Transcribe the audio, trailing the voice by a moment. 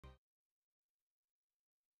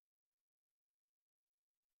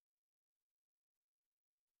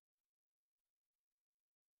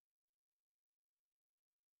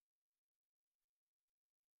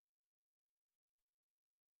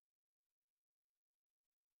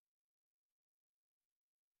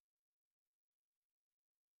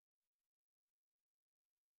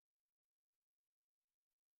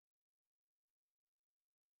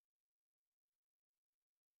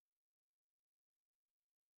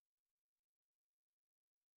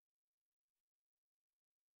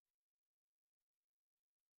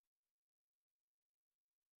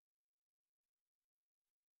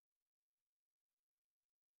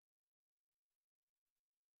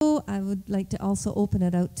so, I would like to also open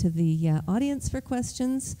it out to the audience for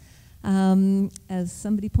questions. As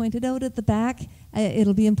somebody pointed out at the back,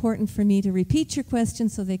 it'll be important for me to repeat your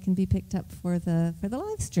questions so they can be picked up for the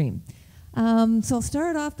live stream. So I'll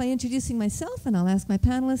start off by introducing myself, and I'll ask my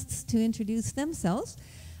panelists to introduce themselves.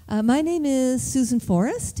 My name is Susan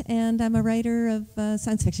Forrest, and I'm a writer of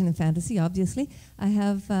science fiction and fantasy, obviously. I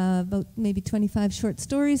have about maybe 25 short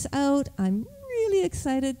stories out. I'm really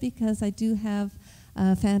excited because I do have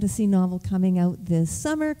a fantasy novel coming out this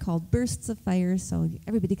summer called Bursts of Fire, so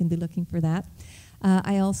everybody can be looking for that.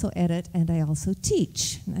 I also edit and I also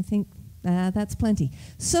teach. And I think that's plenty.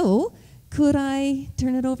 So could I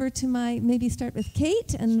turn it over to maybe start with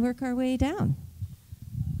Kate and work our way down?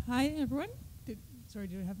 Hi, everyone. Sorry,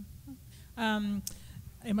 did I have...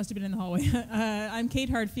 it must have been in the hallway. I'm Kate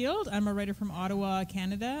Heartfield. I'm a writer from Ottawa,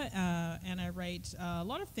 Canada, and I write a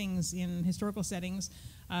lot of things in historical settings.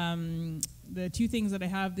 The two things that I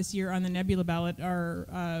have this year on the Nebula ballot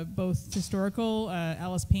are both historical.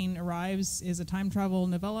 Alice Payne Arrives is a time travel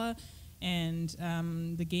novella, and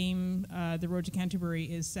the game, The Road to Canterbury,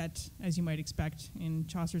 is set, as you might expect, in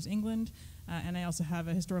Chaucer's England. And I also have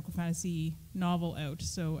a historical fantasy novel out,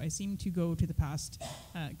 so I seem to go to the past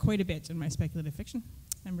quite a bit in my speculative fiction.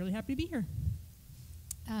 I'm really happy to be here.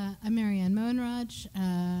 I'm Anne Mohanraj.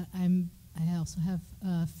 I also have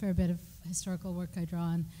a fair bit of historical work I draw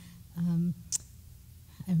on. I'm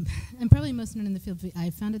probably most known in the field. I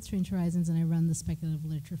founded Strange Horizons, and I run the Speculative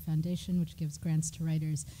Literature Foundation, which gives grants to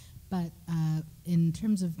writers. But in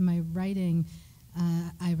terms of my writing,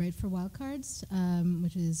 I write for Wildcards,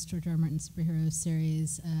 which is George R. R. Martin's superhero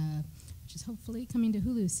series, which is hopefully coming to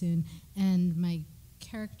Hulu soon. And my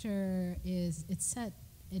character it's set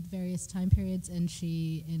at various time periods, and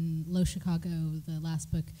she, in Low Chicago, the last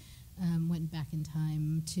book, went back in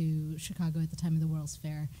time to Chicago at the time of the World's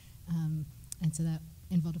Fair. And so that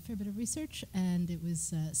involved a fair bit of research, and it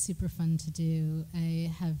was super fun to do. I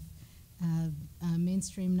have a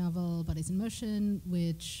mainstream novel, Bodies in Motion,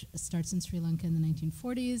 which starts in Sri Lanka in the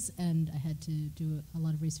 1940s, and I had to do a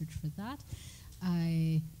lot of research for that.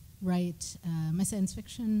 I write my science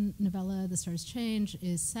fiction novella, The Stars Change,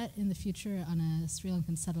 is set in the future on a Sri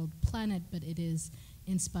Lankan settled planet, but it is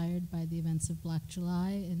inspired by the events of Black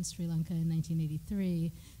July in Sri Lanka in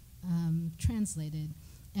 1983, translated.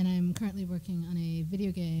 And I'm currently working on a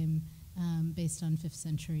video game based on 5th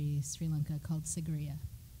century Sri Lanka called Sigiriya.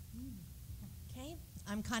 Okay,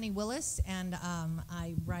 I'm Connie Willis, and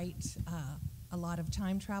I write a lot of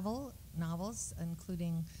time travel novels,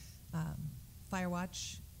 including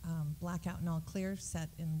Firewatch, Blackout and All Clear, set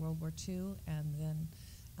in World War II, and then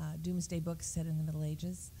Doomsday books set in the Middle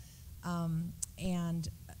Ages. And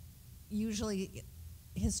usually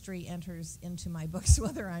history enters into my books,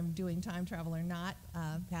 whether I'm doing time travel or not.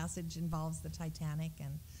 Passage involves the Titanic,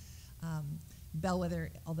 and Bellwether,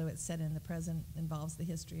 although it's set in the present, involves the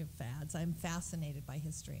history of fads. I'm fascinated by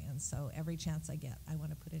history, and so every chance I get, I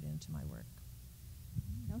want to put it into my work.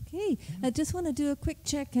 Okay, I just want to do a quick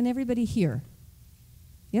check. Can everybody hear?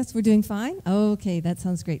 Yes, we're doing fine? Okay, that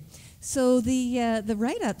sounds great. So the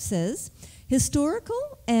write-up says,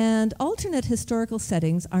 historical and alternate historical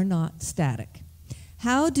settings are not static.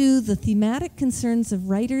 How do the thematic concerns of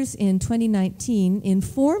writers in 2019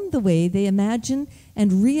 inform the way they imagine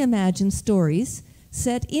and reimagine stories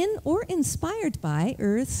set in or inspired by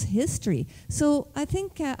Earth's history? So I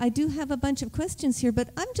think I do have a bunch of questions here, but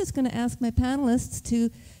I'm just going to ask my panelists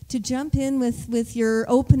to jump in with your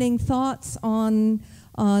opening thoughts on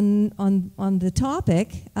the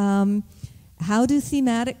topic. How do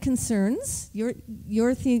thematic concerns,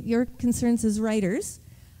 your concerns as writers,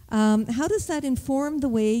 how does that inform the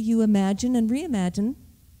way you imagine and reimagine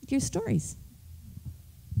your stories?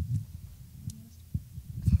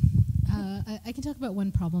 I can talk about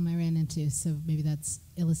one problem I ran into, so maybe that's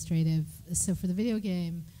illustrative. So for the video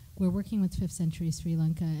game, we're working with 5th century Sri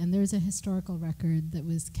Lanka, and there's a historical record that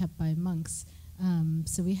was kept by monks.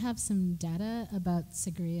 So we have some data about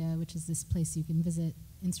Sigiriya, which is this place you can visit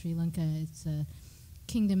in Sri Lanka. It's a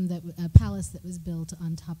kingdom, a palace that was built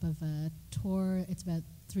on top of a tor. It's about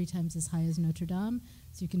 3 times as high as Notre Dame,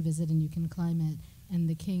 so you can visit and you can climb it. And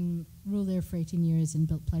the king ruled there for 18 years and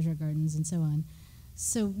built pleasure gardens and so on.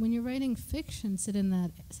 So when you're writing fiction set in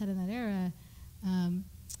that era,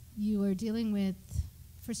 you are dealing with,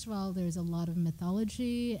 first of all, there's a lot of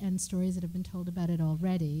mythology and stories that have been told about it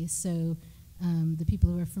already. So the people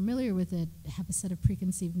who are familiar with it have a set of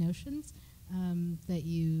preconceived notions that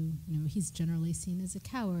you know, he's generally seen as a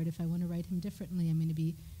coward. If I want to write him differently, I'm going to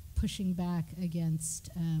be pushing back against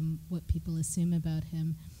what people assume about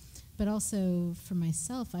him. but also for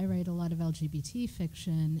myself, I write a lot of LGBT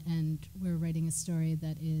fiction, and we're writing a story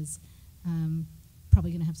that is probably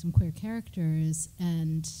going to have some queer characters,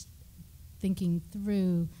 and thinking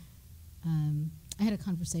through. I had a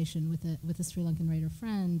conversation with a Sri Lankan writer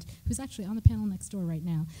friend who's actually on the panel next door right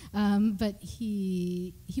now, but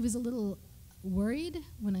he was a little worried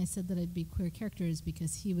when I said that I'd be queer characters,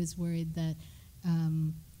 because he was worried that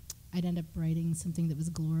I'd end up writing something that was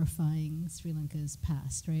glorifying Sri Lanka's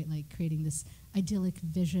past, right? Like creating this idyllic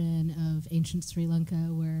vision of ancient Sri Lanka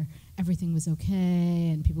where everything was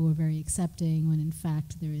okay and people were very accepting, when in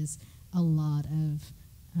fact there is a lot of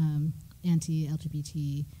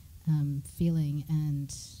anti-LGBT feeling,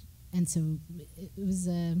 and so it was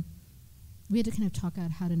we had to kind of talk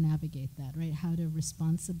out how to navigate that, right? How to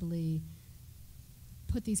responsibly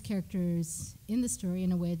put these characters in the story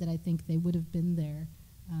in a way that I think they would have been there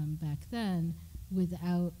back then,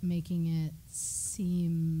 without making it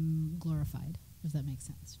seem glorified, if that makes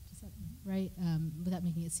sense. Does that, right? Without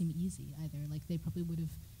making it seem easy either. Like they probably would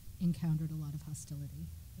have encountered a lot of hostility,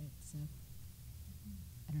 right? So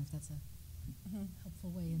I don't know if that's a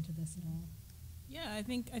helpful way into this at all. Yeah, I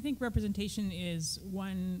think representation is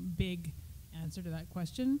one big answer to that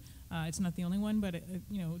question. It's not the only one, but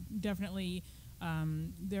definitely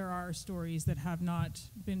there are stories that have not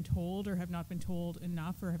been told, or have not been told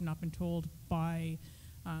enough, or have not been told by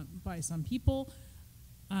some people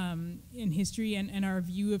in history, and our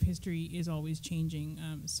view of history is always changing.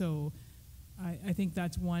 So I think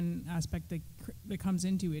that's one aspect that comes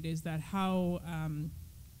into it, is that how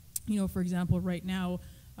for example, right now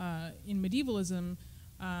in medievalism,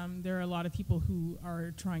 there are a lot of people who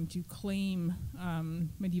are trying to claim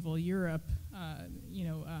medieval Europe,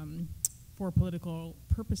 for political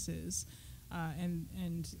purposes,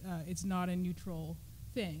 and it's not a neutral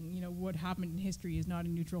thing. What happened in history is not a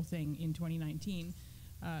neutral thing in 2019.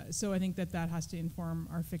 So I think that has to inform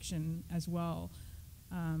our fiction as well.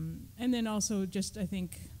 And then also just, I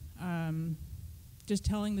think, just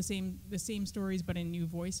telling the same stories but in new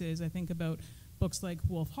voices. I think about books like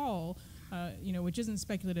Wolf Hall, which isn't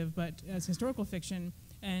speculative but as historical fiction.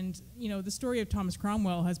 And the story of Thomas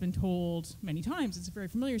Cromwell has been told many times. It's a very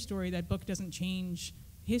familiar story. That book doesn't change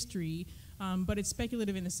history, but it's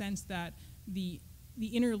speculative in the sense that the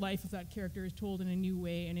inner life of that character is told in a new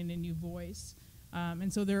way and in a new voice.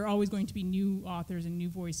 And so there are always going to be new authors and new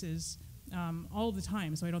voices all the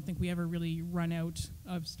time. So I don't think we ever really run out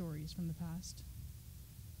of stories from the past.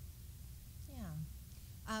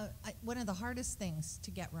 One of the hardest things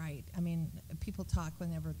to get right, I mean, people talk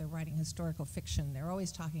whenever they're writing historical fiction, they're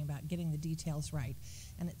always talking about getting the details right.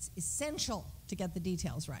 And it's essential to get the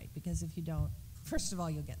details right, because if you don't, first of all,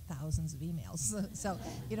 you'll get thousands of emails. So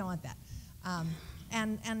you don't want that.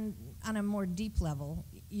 And on a more deep level,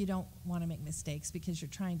 you don't want to make mistakes, because you're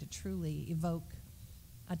trying to truly evoke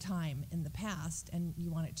a time in the past, and you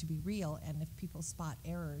want it to be real. And if people spot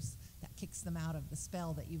errors, that kicks them out of the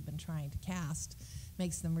spell that you've been trying to cast,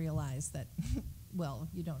 makes them realize that, well,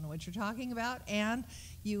 you don't know what you're talking about, and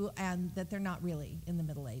that they're not really in the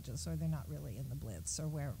Middle Ages, or they're not really in the Blitz, or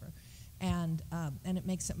wherever, and it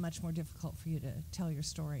makes it much more difficult for you to tell your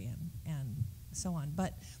story and so on.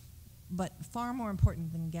 But far more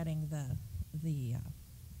important than getting the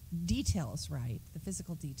details right, the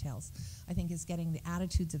physical details, I think, is getting the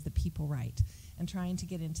attitudes of the people right, and trying to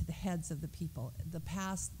get into the heads of the people. The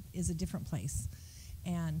past is a different place,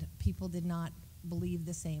 and people did not believe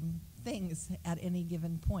the same things at any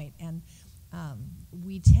given point. And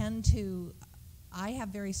we tend to, I have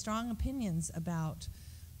very strong opinions about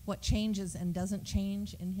what changes and doesn't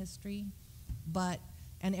change in history,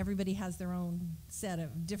 and everybody has their own set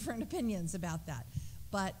of different opinions about that.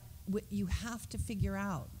 But you have to figure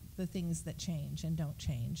out the things that change and don't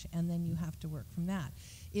change, and then you have to work from that.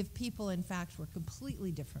 If people, in fact, were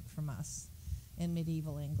completely different from us in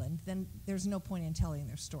medieval England, then there's no point in telling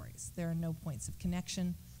their stories. There are no points of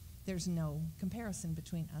connection. There's no comparison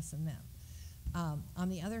between us and them. On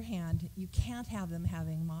the other hand, you can't have them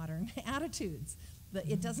having modern attitudes.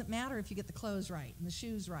 It doesn't matter if you get the clothes right, and the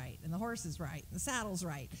shoes right, and the horses right, and the saddles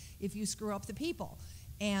right, if you screw up the people.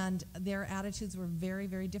 And their attitudes were very,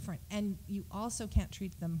 very different. And you also can't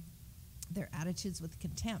treat their attitudes with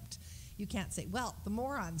contempt. You can't say, well, the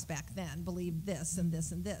morons back then believed this and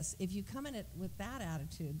this and this. If you come in it with that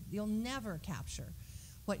attitude, you'll never capture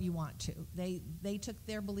what you want to. They took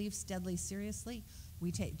their beliefs deadly seriously.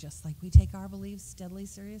 Just like we take our beliefs deadly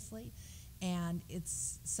seriously. And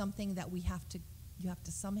it's something that you have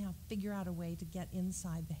to somehow figure out a way to get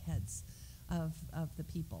inside the heads of the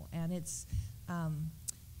people. And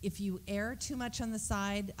if you err too much on the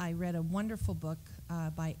side, I read a wonderful book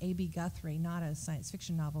by A.B. Guthrie, not a science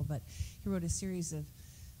fiction novel, but he wrote a series of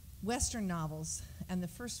Western novels, and the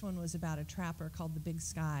first one was about a trapper called the Big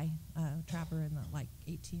Sky, trapper in the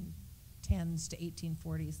 1810s to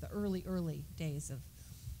 1840s, the early days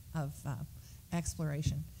of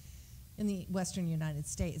exploration in the Western United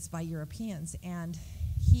States by Europeans. And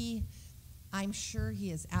I'm sure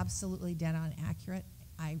he is absolutely dead on accurate.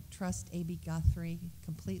 I trust A.B. Guthrie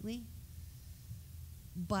completely,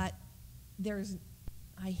 but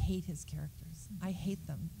I hate his characters. I hate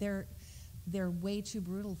them. They're way too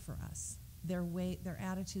brutal for us. Their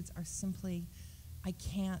attitudes are simply, I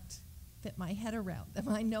can't fit my head around them.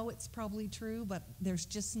 I know it's probably true, but there's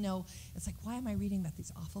just it's like, why am I reading about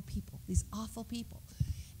these awful people?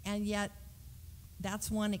 And yet,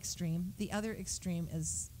 that's one extreme. The other extreme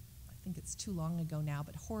is, I think it's too long ago now,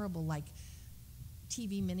 but horrible, like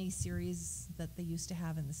TV miniseries that they used to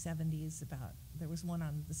have in the 70s there was one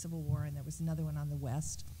on the Civil War and there was another one on the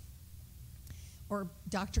West. Or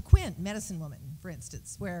Dr. Quinn, Medicine Woman, for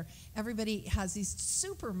instance, where everybody has these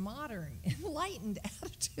super modern, enlightened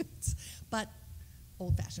attitudes, but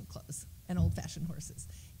old-fashioned clothes and old-fashioned horses.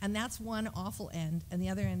 And that's one awful end, and the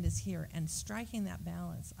other end is here. And striking that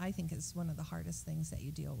balance, I think, is one of the hardest things that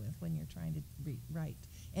you deal with when you're trying to write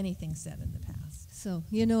anything said in the past. So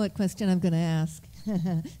you know what question I'm going to ask.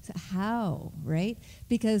 So how, right?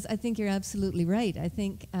 Because I think you're absolutely right. I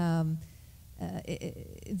think that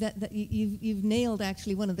you've nailed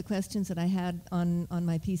actually one of the questions that I had on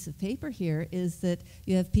my piece of paper here, is that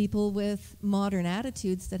you have people with modern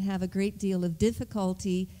attitudes that have a great deal of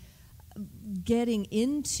difficulty getting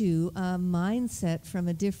into a mindset from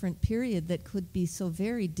a different period that could be so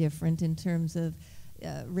very different in terms of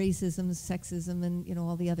racism, sexism, and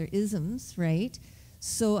all the other isms, right?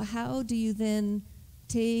 So how do you then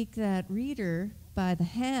take that reader by the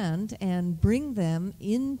hand and bring them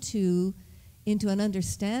into an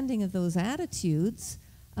understanding of those attitudes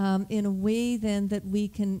in a way then that we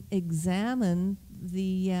can examine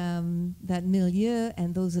that milieu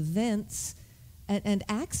and those events and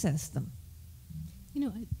access them?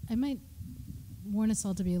 I might warn us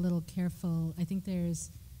all to be a little careful. I think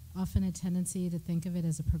there's often a tendency to think of it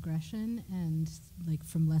as a progression and like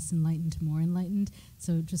from less enlightened to more enlightened.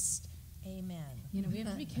 So just... Amen. We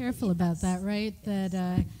have to be careful about that, right? Yes,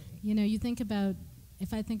 that, you think about...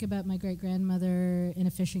 If I think about my great-grandmother in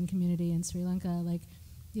a fishing community in Sri Lanka,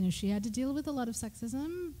 she had to deal with a lot of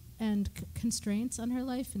sexism and constraints on her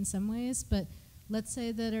life in some ways, but let's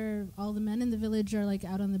say that all the men in the village are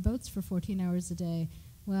out on the boats for 14 hours a day.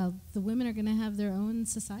 Well, the women are going to have their own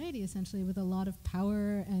society, essentially, with a lot of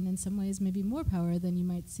power, and in some ways maybe more power than you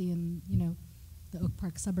might see in, the Oak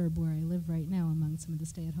Park suburb where I live right now, among some of the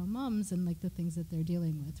stay-at-home moms and the things that they're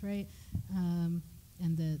dealing with, right?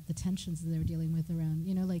 And the tensions that they're dealing with around,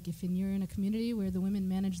 if you're in a community where the women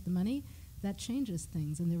manage the money, that changes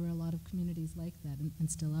things, and there were a lot of communities like that, and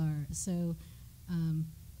still are. So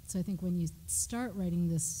I think when you start writing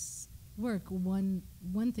this work, one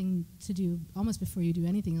thing to do almost before you do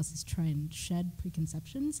anything else is try and shed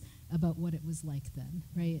preconceptions about what it was like then,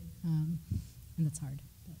 right? And that's hard.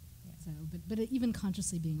 But even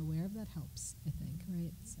consciously being aware of that helps, I think,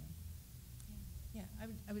 right? So. Yeah,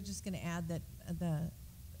 I was just going to add that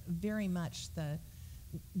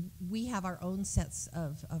we have our own sets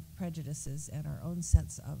of prejudices and our own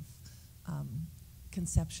sets of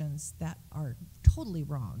conceptions that are totally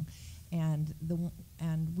wrong, and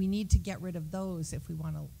we need to get rid of those if we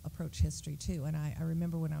want to approach history too. And I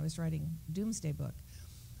remember when I was writing Doomsday Book,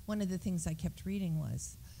 one of the things I kept reading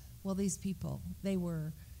was, well, these people, they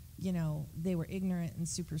were ignorant and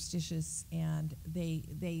superstitious, and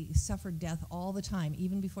they suffered death all the time.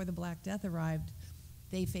 Even before the Black Death arrived,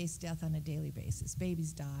 they faced death on a daily basis.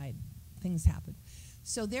 Babies died, things happened.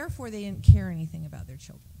 So therefore, they didn't care anything about their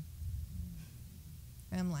children.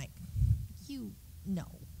 And I'm like,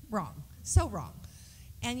 wrong, so wrong.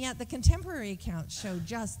 And yet the contemporary accounts show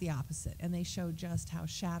just the opposite, and they show just how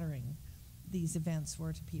shattering these events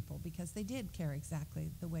were to people, because they did care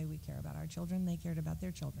exactly the way we care about our children. They cared about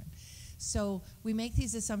their children. So we make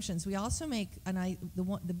these assumptions. We also make,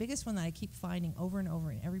 the biggest one that I keep finding over and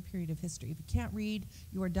over in every period of history, if you can't read,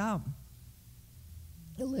 you are dumb.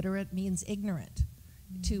 Illiterate means ignorant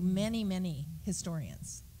to many, many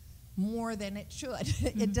historians, more than it should.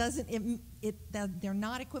 It doesn't, they're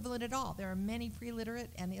not equivalent at all. There are many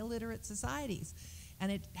pre-literate and illiterate societies.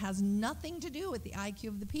 And it has nothing to do with the IQ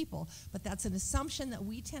of the people, but that's an assumption that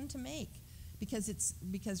we tend to make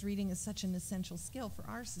because reading is such an essential skill for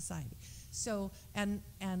our society. So, and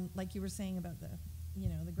like you were saying about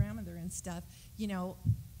the grandmother and stuff,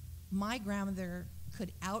 my grandmother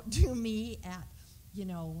could outdo me at,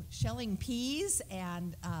 shelling peas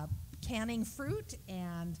and canning fruit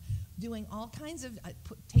and doing all kinds of,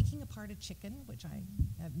 taking apart a chicken, which I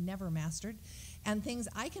have never mastered, and things.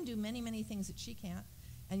 I can do many, many things that she can't,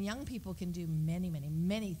 and young people can do many, many,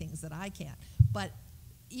 many things that I can't. But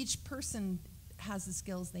each person has the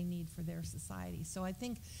skills they need for their society. So I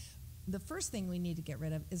think the first thing we need to get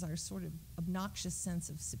rid of is our sort of obnoxious sense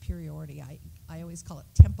of superiority. I always call it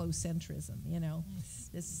tempocentrism,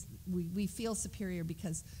 Nice. We feel superior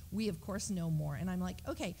because we, of course, know more. And I'm like,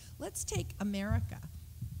 okay, let's take America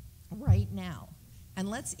right now, and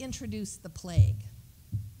let's introduce the plague.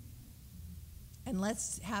 And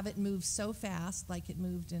let's have it move so fast, like it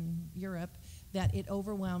moved in Europe, that it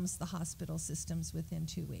overwhelms the hospital systems within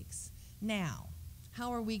 2 weeks. Now,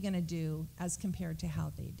 how are we going to do as compared to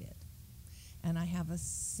how they did? And I have a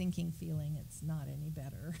sinking feeling it's not any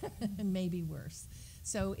better, and maybe worse.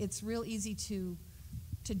 So it's real easy to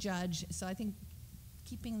judge. So I think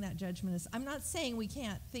keeping that judgment is, I'm not saying we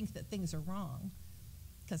can't think that things are wrong,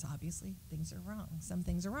 because obviously things are wrong. Some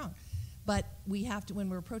things are wrong. But we have to, when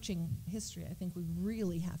we're approaching history, I think we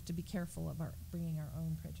really have to be careful of bringing our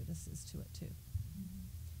own prejudices to it, too.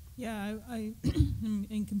 Yeah, I am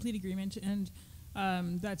in complete agreement, and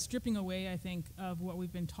that stripping away, I think, of what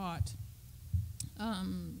we've been taught,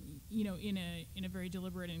 in a very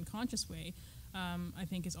deliberate and conscious way, I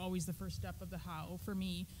think is always the first step of the how for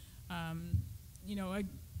me. My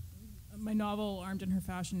novel Armed in Her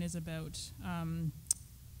Fashion is about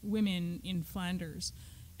women in Flanders,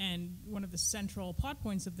 and one of the central plot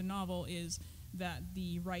points of the novel is that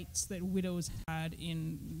the rights that widows had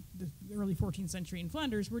in the early 14th century in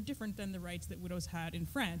Flanders were different than the rights that widows had in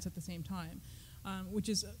France at the same time, which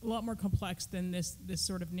is a lot more complex than this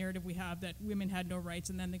sort of narrative we have that women had no rights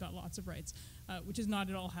and then they got lots of rights, which is not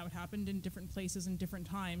at all how it happened in different places and different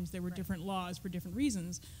times. There were Right. different laws for different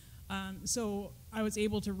reasons. So I was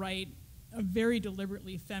able to write a very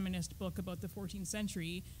deliberately feminist book about the 14th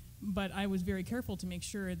century, but I was very careful to make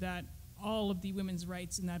sure that all of the women's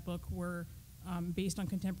rights in that book were based on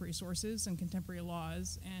contemporary sources and contemporary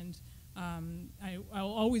laws, and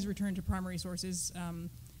I'll always return to primary sources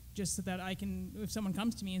just so that I can, if someone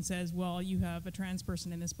comes to me and says, well, you have a trans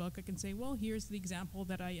person in this book, I can say, well, here's the example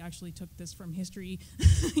that I actually took this from history,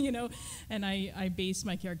 and I base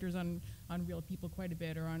my characters on real people quite a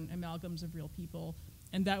bit, or on amalgams of real people,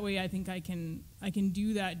 and that way I think I can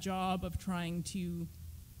do that job of trying to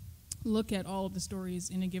look at all of the stories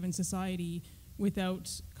in a given society without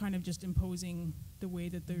kind of just imposing the way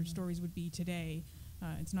that their stories would be today.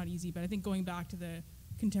 It's not easy, but I think going back to the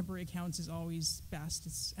contemporary accounts is always best.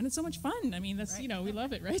 It's so much fun. I mean, that's, Right. We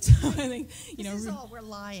love it, right? So I think, This is all, we're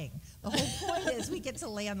lying. The whole point is we get to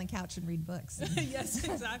lay on the couch and read books. yes,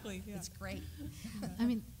 exactly. Yeah. It's great. I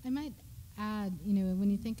mean, I might add, when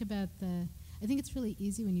you think about I think it's really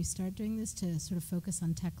easy when you start doing this to sort of focus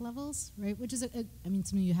on tech levels, right? Which is,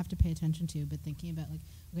 something you have to pay attention to, but thinking about,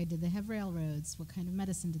 okay, did they have railroads? What kind of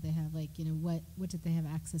medicine did they have? What did they have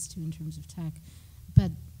access to in terms of tech?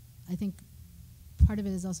 But I think part of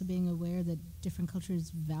it is also being aware that different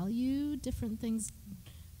cultures value different things.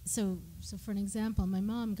 So for an example, my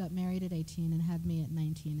mom got married at 18 and had me at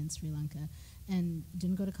 19 in Sri Lanka, and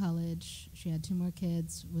didn't go to college. She had 2 more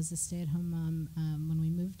kids, was a stay-at-home mom when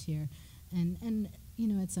we moved here. And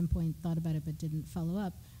at some point thought about it but didn't follow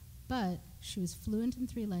up. But she was fluent in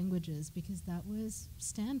 3 languages because that was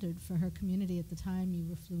standard for her community at the time. You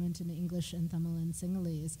were fluent in English and Tamil and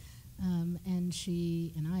Sinhalese. And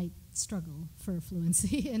she and I struggle for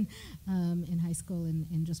fluency in high school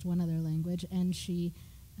in just one other language. And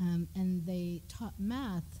and they taught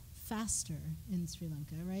math faster in Sri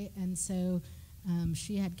Lanka, right? And so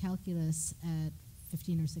she had calculus at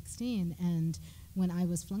 15 or 16, and when I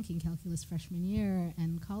was flunking calculus freshman year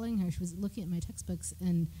and calling her, she was looking at my textbooks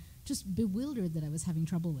and just bewildered that I was having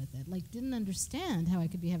trouble with it. Didn't understand how I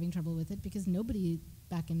could be having trouble with it because nobody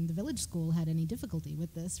back in the village school had any difficulty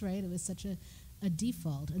with this, right? It was such a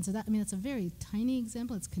default. And so that's a very tiny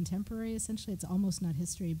example. It's contemporary, essentially. It's almost not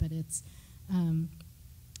history, but it's,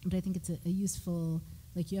 but I think it's a useful,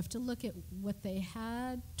 you have to look at what they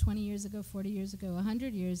had 20 years ago, 40 years ago,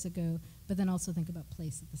 100 years ago, but then also think about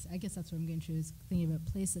place at this. I guess that's what I'm going to is thinking about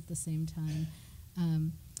place at the same time.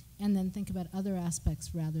 And then think about other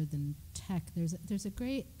aspects rather than tech. There's a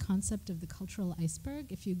great concept of the cultural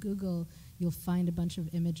iceberg. If you Google, you'll find a bunch of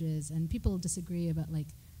images, and people disagree about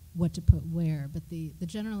what to put where. But the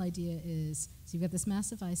general idea is, so you've got this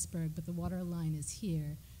massive iceberg, but the water line is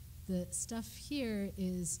here. The stuff here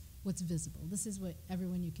is what's visible. This is what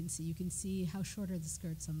everyone you can see. You can see how short are the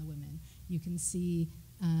skirts on the women. You can see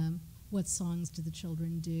what songs do the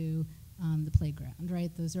children do. on the playground,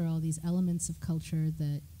 right? Those are all these elements of culture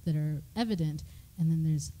that are evident, and then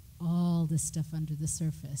there's all this stuff under the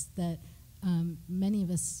surface that many of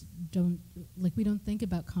us we don't think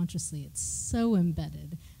about consciously. It's so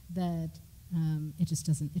embedded that it just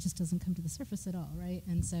doesn't come to the surface at all, right?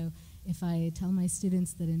 And so if I tell my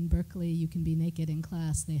students that in Berkeley you can be naked in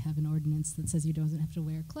class, they have an ordinance that says you don't have to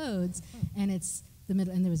wear clothes, and it's the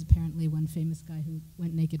middle. And there was apparently one famous guy who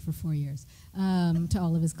went naked for 4 years to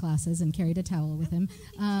all of his classes and carried a towel with him.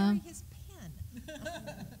 Carry his pen.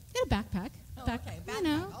 In a backpack. Oh, okay. You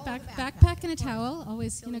know, Backpack. Oh, backpack and a towel.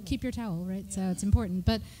 Always, keep your towel, right? Yeah. So it's important.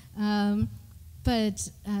 But and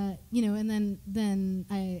then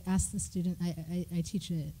I asked the student. I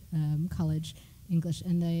teach at college English,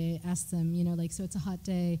 and I asked them, so it's a hot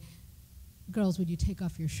day. Girls, would you take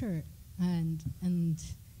off your shirt? And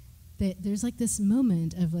there's like this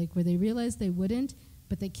moment of where they realize they wouldn't,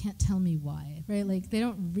 but they can't tell me why, right? They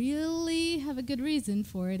don't really have a good reason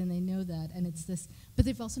for it, and they know that, and it's this, but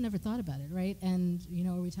they've also never thought about it, right? And,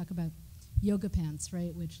 or we talk about yoga pants,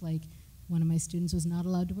 right? Which, one of my students was not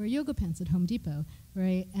allowed to wear yoga pants at Home Depot,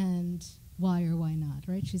 right? And why or why not,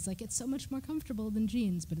 right? She's like, it's so much more comfortable than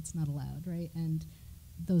jeans, but it's not allowed, right? And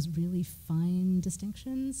those really fine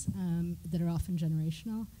distinctions that are often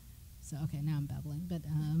generational. So, okay, now I'm babbling, but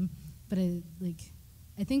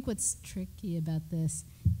I think what's tricky about this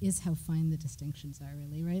is how fine the distinctions are,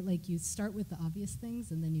 really, right? You start with the obvious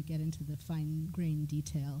things, and then you get into the fine-grained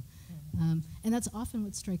detail. And that's often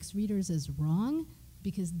what strikes readers as wrong,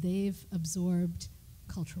 because they've absorbed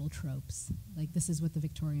cultural tropes. This is what the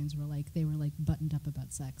Victorians were like. They were, buttoned up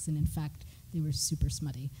about sex, and in fact, they were super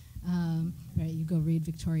smutty. Right? You go read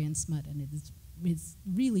Victorian smut, and it's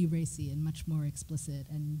really racy and much more explicit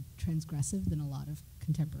and transgressive than a lot of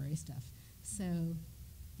contemporary stuff. So,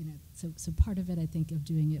 so part of it, I think, of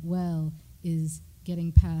doing it well is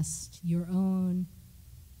getting past your own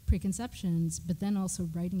preconceptions, but then also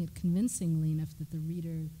writing it convincingly enough that the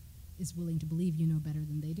reader is willing to believe you know better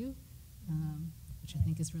than they do, which I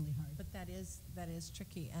think is really hard. But that is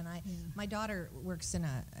tricky. And my daughter works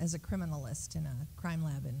as a criminalist in a crime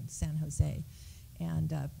lab in San Jose,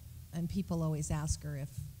 and people always ask her if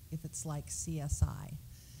it's like CSI.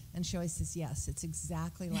 And she always says, yes, it's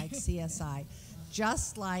exactly like CSI.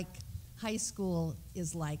 Just like high school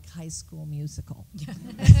is like High School Musical.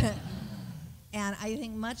 And I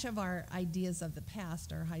think much of our ideas of the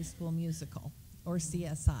past are High School Musical or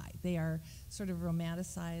CSI. They are sort of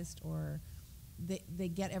romanticized, or they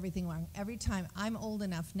get everything wrong. Every time, I'm old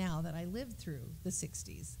enough now that I lived through the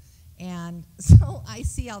 60s. And so I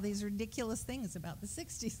see all these ridiculous things about the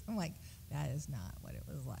 60s. I'm like, that is not what it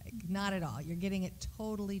was like. Not at all. You're getting it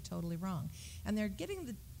totally, totally wrong. And they're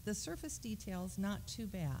getting the surface details not too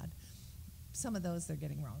bad. Some of those they're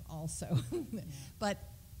getting wrong also. But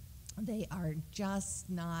they are just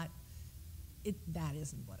not, that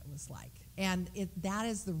isn't what it was like. And that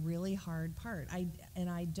is the really hard part. I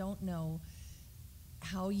don't know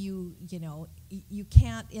how you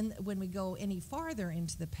can't, when we go any farther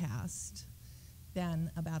into the past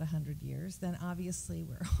than about 100 years, then obviously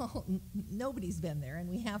nobody's been there, and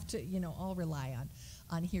we have to, all rely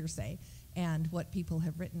on hearsay and what people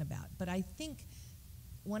have written about. But I think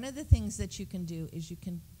one of the things that you can do is you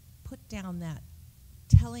can put down that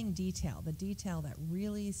telling detail, the detail that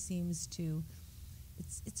really seems to,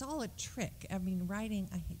 it's all a trick. I mean, writing,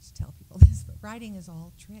 I hate to tell people this, but writing is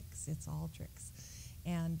all tricks. It's all tricks.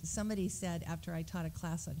 And somebody said, after I taught a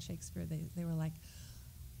class on Shakespeare, they were like,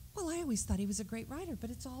 well, I always thought he was a great writer, but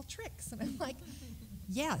it's all tricks. And I'm like,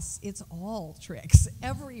 yes, it's all tricks.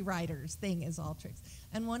 Every writer's thing is all tricks.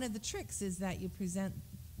 And one of the tricks is that you present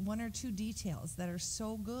one or two details that are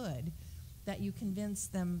so good that you convince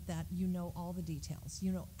them that you know all the details.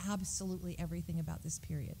 You know absolutely everything about this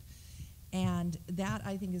period. And that,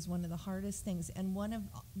 I think, is one of the hardest things. And one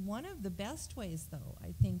of the best ways, though,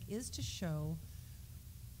 I think, is to show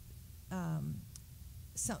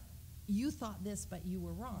so you thought this, but you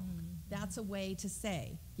were wrong. Mm-hmm. That's a way to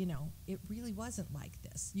say, it really wasn't like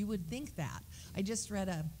this. You would think that. I just read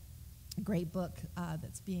a great book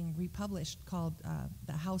that's being republished called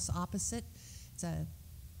The House Opposite. It's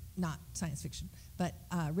not science fiction, but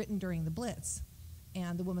written during the Blitz.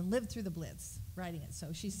 And the woman lived through the Blitz writing it. So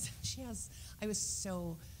I was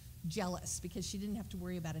so jealous because she didn't have to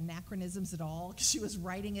worry about anachronisms at all because she was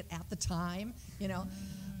writing it at the time,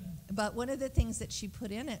 But one of the things that she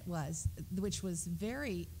put in it which was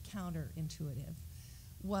very counterintuitive,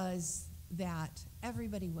 was that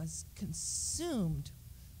everybody was consumed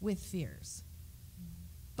with fears,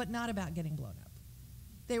 but not about getting blown up.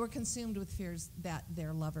 They were consumed with fears that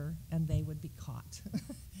their lover and they would be caught.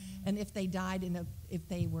 And if they died, if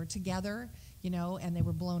they were together, and they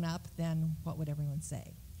were blown up, then what would everyone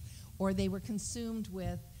say? Or they were consumed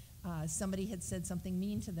with somebody had said something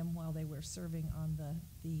mean to them while they were serving on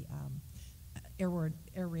the air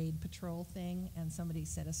raid patrol thing, and somebody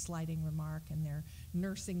said a slighting remark, and they're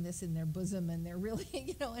nursing this in their bosom, and they're really,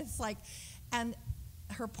 it's like, and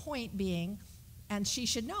her point being, and she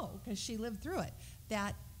should know because she lived through it,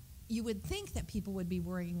 that you would think that people would be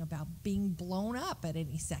worrying about being blown up at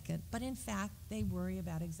any second, but in fact, they worry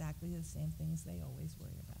about exactly the same things they always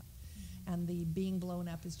worry about. And the being blown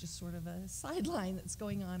up is just sort of a sideline that's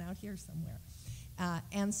going on out here somewhere.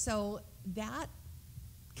 And so that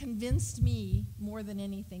convinced me more than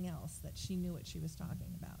anything else that she knew what she was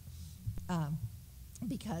talking about.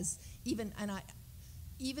 Because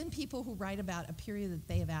even people who write about a period that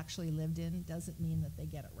they have actually lived in doesn't mean that they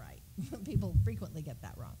get it right. People frequently get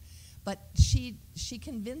that wrong. But she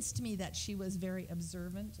convinced me that she was very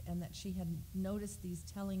observant and that she had noticed these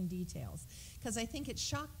telling details. Because I think it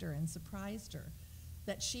shocked her and surprised her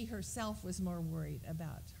that she herself was more worried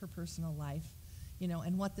about her personal life,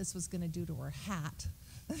 and what this was going to do to her hat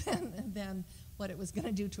than what it was going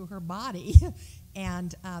to do to her body.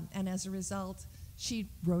 And as a result, she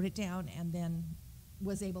wrote it down and then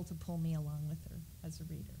was able to pull me along with her as a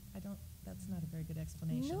reader. That's not a very good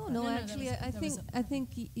explanation. No, actually, I think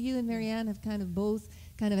you and Marianne have kind of both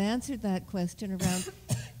kind of answered that question around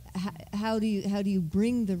how do you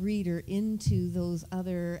bring the reader into those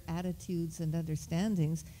other attitudes and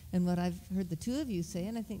understandings. And what I've heard the two of you say,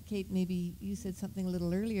 and I think Kate, maybe you said something a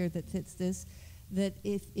little earlier that fits this, that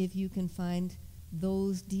if you can find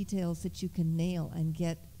those details that you can nail and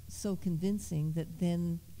get so convincing that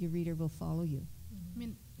then your reader will follow you. I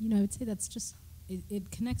mean, I would say that's just,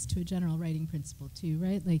 it connects to a general writing principle too,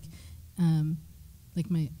 right? Like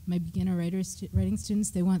my beginner writing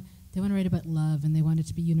students, they want to write about love, and they want it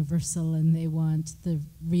to be universal, and they want the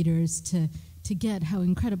readers to get how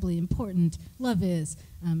incredibly important love is,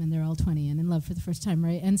 and they're all 20 and in love for the first time,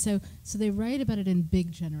 right? And so they write about it in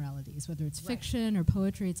big generalities, whether it's fiction or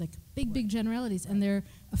poetry. It's like big generalities, and they're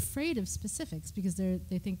afraid of specifics because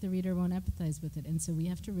they think the reader won't empathize with it. And so we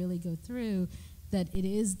have to really go through that it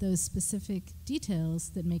is those specific details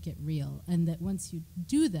that make it real, and that once you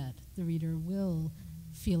do that, the reader will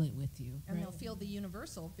feel it with you. And they'll feel the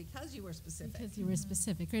universal because you were specific. Because you were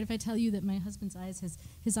specific, right? If I tell you that my husband's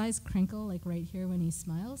his eyes crinkle like right here when he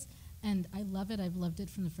smiles, and I love it. I've loved it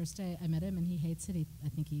from the first day I met him, and he hates it.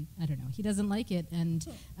 I don't know. He doesn't like it, and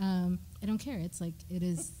I don't care. It's like, it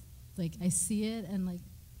is, like, I see it, and like,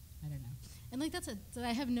 I don't know. And like,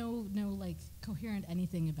 I have no like coherent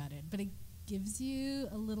anything about it, but it gives you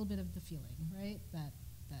a little bit of the feeling, right? That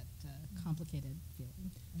complicated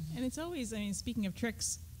feeling. And it's always, speaking of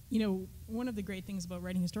tricks, one of the great things about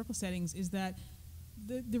writing historical settings is that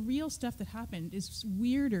the real stuff that happened is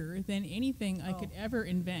weirder than anything I could ever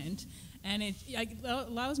invent. And it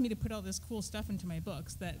allows me to put all this cool stuff into my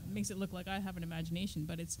books that makes it look like I have an imagination.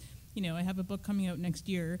 But it's, I have a book coming out next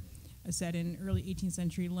year set in early 18th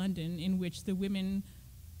century London, in which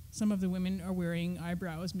some of the women are wearing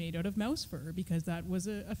eyebrows made out of mouse fur because that was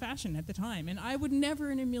a fashion at the time. And I would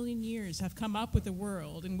never in a million years have come up with a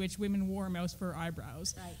world in which women wore mouse fur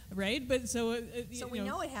eyebrows. Right? But so we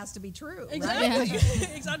know it has to be true. Exactly. Right? Yeah.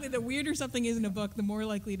 Exactly. The weirder something is in a book, the more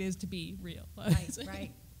likely it is to be real. Right.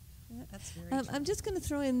 That's very true. I'm just going to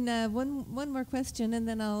throw in one more question, and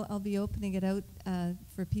then I'll be opening it out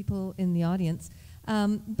for people in the audience.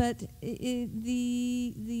 But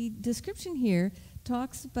the description here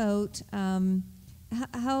talks about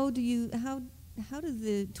how does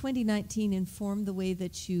the 2019 inform the way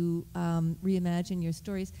that you reimagine your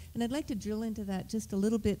stories? And I'd like to drill into that just a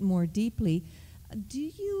little bit more deeply. Do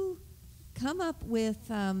you come up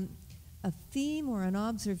with a theme or an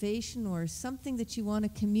observation or something that you want to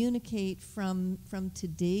communicate from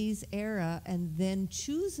today's era, and then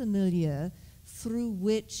choose a milieu through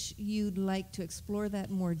which you'd like to explore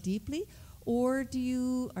that more deeply? Or do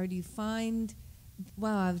you find,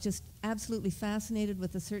 wow, I was just absolutely fascinated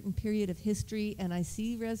with a certain period of history, and I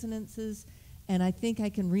see resonances, and I think I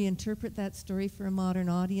can reinterpret that story for a modern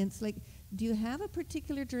audience? Like, do you have a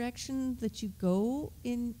particular direction that you go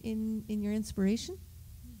in your inspiration?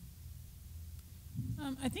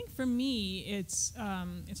 I think for me, it's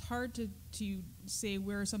hard to say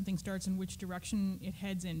where something starts and which direction it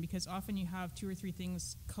heads in, because often you have two or three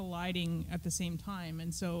things colliding at the same time.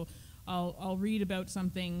 And so I'll read about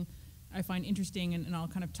something I find interesting, and I'll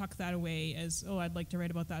kind of tuck that away as, I'd like to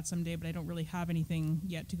write about that someday, but I don't really have anything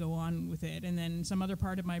yet to go on with it. And then some other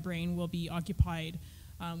part of my brain will be occupied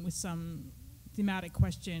with some thematic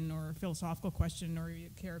question or philosophical question or a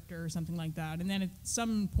character or something like that. And then at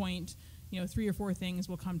some point, 3 or 4 things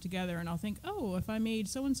will come together, and I'll think, oh, if I made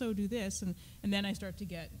so-and-so do this, and then I start to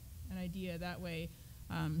get an idea that way.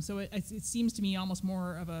 So it seems to me almost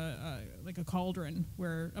more of like a cauldron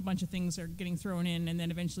where a bunch of things are getting thrown in, and then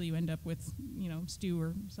eventually you end up with, stew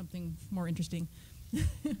or something more interesting.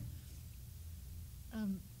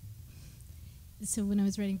 So when I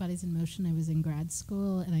was writing Bodies in Motion, I was in grad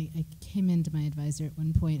school, and I came into my advisor at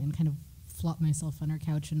one point and kind of flopped myself on her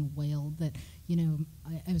couch and wailed that,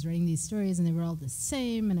 I was writing these stories and they were all the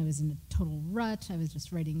same, and I was in a total rut. I was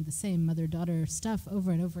just writing the same mother-daughter stuff over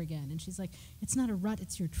and over again. And she's like, it's not a rut,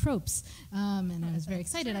 it's your tropes. And I was very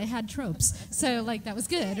excited. I had tropes. So, that was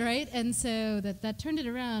good, right? And so that turned it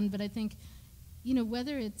around. But I think,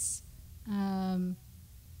 whether it's...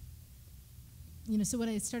 so when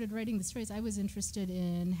I started writing the stories, I was interested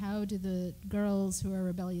in how do the girls who are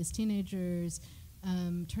rebellious teenagers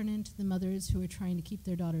turn into the mothers who are trying to keep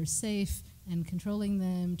their daughters safe and controlling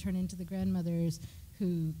them, turn into the grandmothers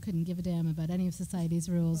who couldn't give a damn about any of society's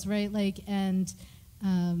rules, right? And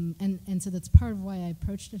so that's part of why I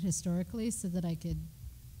approached it historically, so that I could,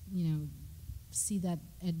 see that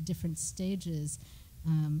at different stages.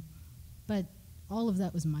 But all of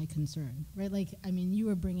that was my concern, right? You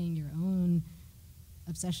were bringing your own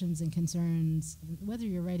obsessions and concerns, whether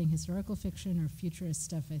you're writing historical fiction or futurist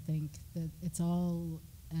stuff. I think that it's all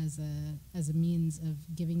as a means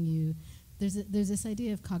of giving you. There's this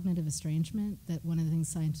idea of cognitive estrangement, that one of the things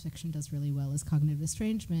science fiction does really well is cognitive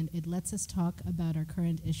estrangement. It lets us talk about our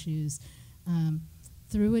current issues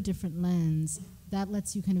through a different lens. That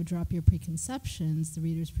lets you kind of drop your preconceptions, the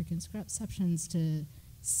reader's preconceptions, to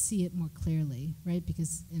see it more clearly, right?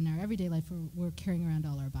 Because in our everyday life, we're carrying around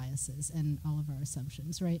all our biases and all of our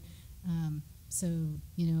assumptions, right? So,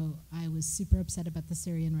 I was super upset about the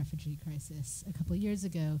Syrian refugee crisis. A couple of years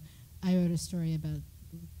ago, I wrote a story about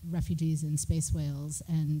refugees in space whales,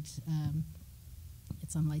 and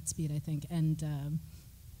it's on Lightspeed, I think, and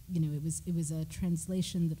it was a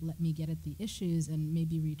translation that let me get at the issues and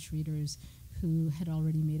maybe reach readers who had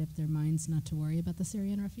already made up their minds not to worry about the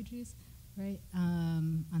Syrian refugees, right,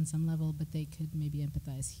 on some level, but they could maybe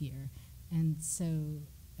empathize here. And so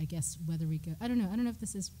I guess whether we go, I don't know if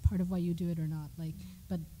this is part of why you do it or not,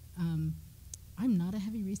 but I'm not a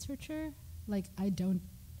heavy researcher. I don't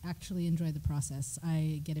actually enjoy the process.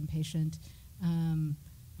 I get impatient.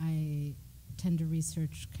 I tend to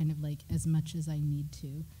research kind of as much as I need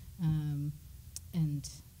to.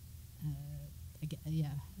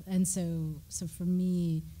 And so for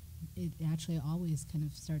me, it actually always kind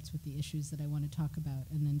of starts with the issues that I want to talk about,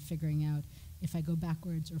 and then figuring out if I go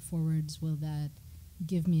backwards or forwards, will that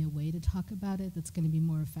give me a way to talk about it that's going to be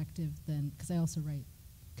more effective than, because I also write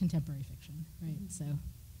contemporary fiction, right? Mm-hmm. So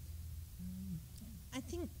I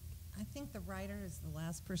think the writer is the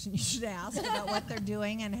last person you should ask about what they're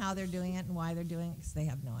doing and how they're doing it and why they're doing it, because they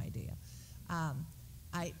have no idea.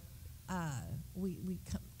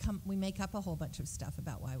 We make up a whole bunch of stuff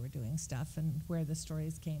about why we're doing stuff and where the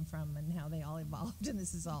stories came from and how they all evolved, and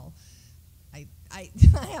this is all, I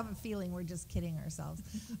have a feeling we're just kidding ourselves.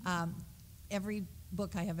 Every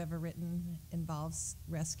book I have ever written involves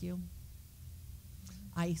rescue.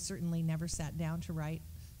 I certainly never sat down to write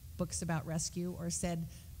books about rescue or said,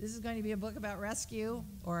 this is going to be a book about rescue,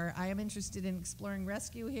 or I am interested in exploring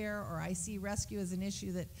rescue here, or I see rescue as an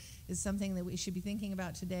issue that is something that we should be thinking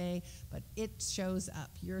about today, but it shows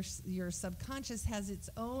up. Your subconscious has its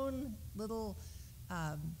own little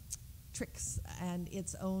tricks and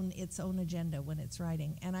its own agenda when it's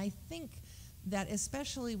writing. And I think that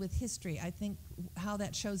especially with history, I think how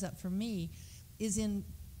that shows up for me is in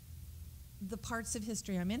the parts of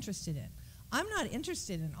history I'm interested in. I'm not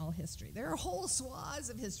interested in all history. There are whole swaths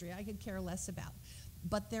of history I could care less about.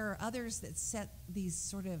 But there are others that set these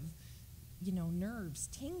sort of, nerves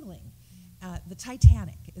tingling. The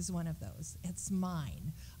Titanic is one of those. It's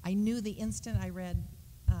mine. I knew the instant I read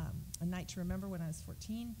A Night to Remember when I was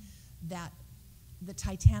 14 that the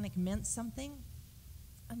Titanic meant something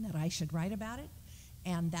and that I should write about it,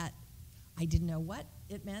 and that I didn't know what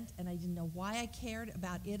it meant, and I didn't know why I cared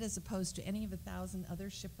about it as opposed to any of 1,000 other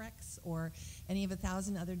shipwrecks or any of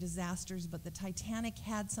 1,000 other disasters, but the Titanic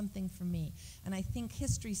had something for me. And I think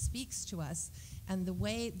history speaks to us, and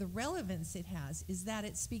the relevance it has is that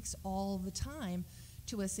it speaks all the time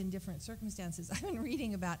to us in different circumstances. I've been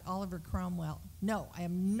reading about Oliver Cromwell. No, I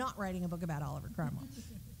am not writing a book about Oliver Cromwell.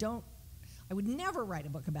 I would never write a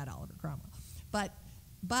book about Oliver Cromwell.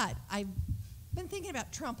 But I've been thinking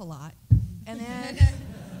about Trump a lot. And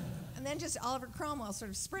then just Oliver Cromwell sort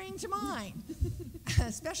of sprang to mind,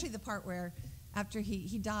 especially the part where after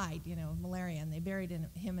he died, of malaria, and they buried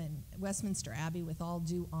him in Westminster Abbey with all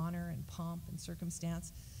due honor and pomp and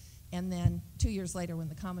circumstance. And then 2 years later, when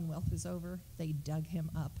the Commonwealth was over, they dug him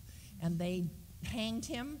up. And they hanged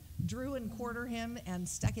him, drew and quartered him, and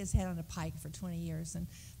stuck his head on a pike for 20 years. And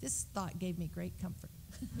this thought gave me great comfort.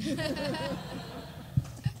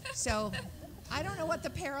 So I don't know what the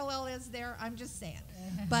parallel is there. I'm just saying.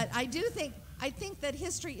 But I think that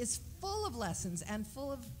history is full of lessons and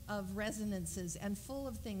full of resonances and full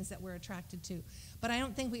of things that we're attracted to. But I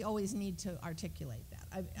don't think we always need to articulate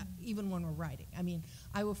that, even when we're writing. I mean,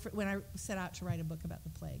 when I set out to write a book about the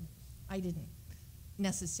plague, I didn't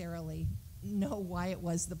necessarily know why it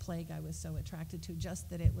was the plague I was so attracted to, just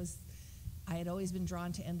that I had always been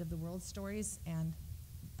drawn to end-of-the-world stories, and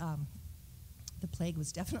the plague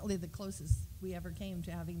was definitely the closest we ever came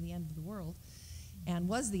to having the end of the world, and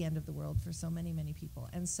was the end of the world for so many, many people.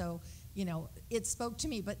 And so, it spoke to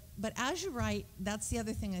me. But as you write, that's the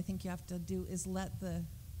other thing I think you have to do, is let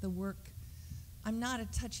the work. I'm not a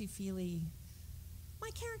touchy-feely, my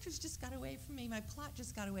characters just got away from me, my plot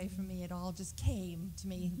just got away from me, it all just came to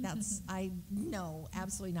me. No,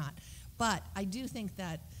 absolutely not. But I do think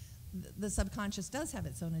that the subconscious does have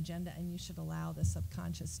its own agenda, and you should allow the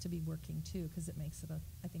subconscious to be working too, because it makes it,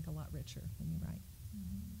 I think, a lot richer when you write.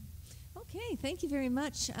 Okay, thank you very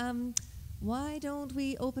much. Why don't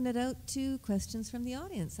we open it out to questions from the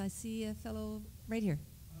audience? I see a fellow right here.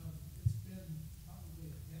 It's been probably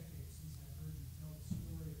a decade since I've heard you tell the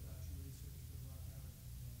story about your research for Blackout.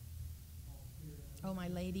 All clear. Oh, my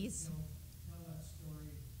ladies. Tell that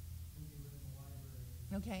story when you were in the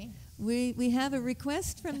library. Okay. We have a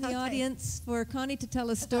request from the audience for Connie to tell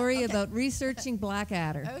a story about researching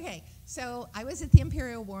Blackadder. Okay, so I was at the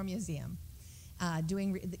Imperial War Museum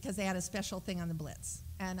because they had a special thing on the Blitz.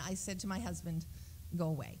 And I said to my husband, go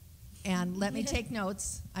away and let me take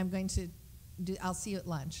notes. I'll see you at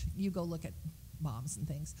lunch. You go look at bombs and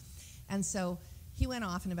things. And so he went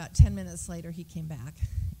off, and about 10 minutes later he came back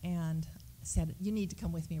and said, you need to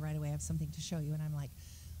come with me right away. I have something to show you. And I'm like,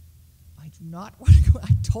 I do not want to go.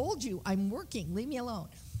 I told you, I'm working. Leave me alone.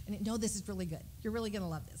 And no, this is really good. You're really going to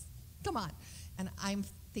love this. Come on. And I'm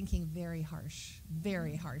thinking very harsh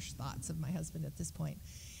thoughts of my husband at this point.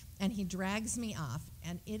 And he drags me off,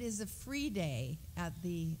 and it is a free day at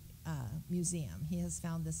the museum. He has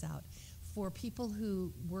found this out for people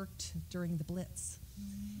who worked during the Blitz.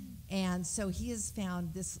 And so he has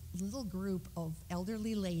found this little group of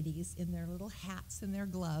elderly ladies in their little hats and their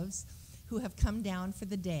gloves who have come down for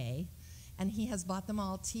the day. And he has bought them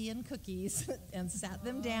all tea and cookies and sat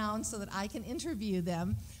them down so that I can interview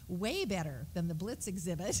them way better than the Blitz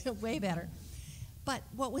exhibit, way better. But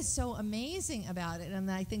what was so amazing about it, and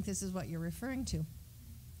I think this is what you're referring to,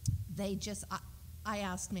 I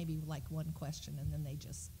asked maybe like one question, and then they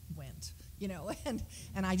just went,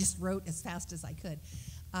 and I just wrote as fast as I could.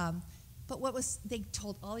 But they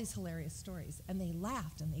told all these hilarious stories, and they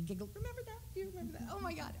laughed and they giggled. Remember that? Do you remember that? Oh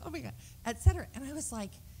my God, et cetera. And I was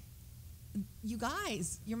like, you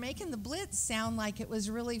guys, you're making the Blitz sound like it was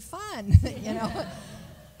really fun,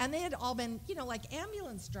 And they had all been, like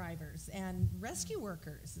ambulance drivers and rescue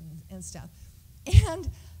workers and stuff. And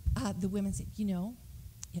the women said,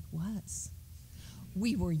 it was.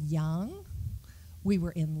 We were young. We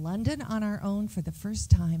were in London on our own for the first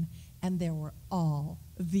time, and there were all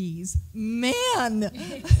these men.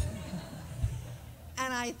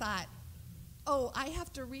 And I thought, I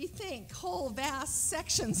have to rethink whole vast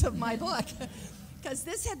sections of my book, because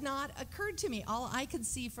this had not occurred to me. All I could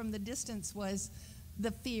see from the distance was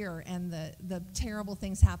the fear and the terrible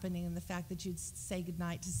things happening, and the fact that you'd say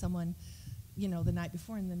goodnight to someone, the night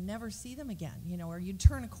before, and then never see them again, or you'd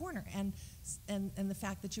turn a corner, and the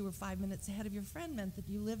fact that you were 5 minutes ahead of your friend meant that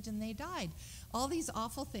you lived and they died. All these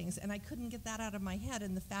awful things, and I couldn't get that out of my head,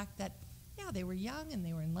 and the fact that, they were young, and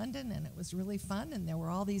they were in London, and it was really fun, and there were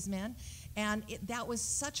all these men, and that was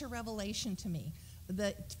such a revelation to me.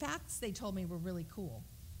 The facts they told me were really cool,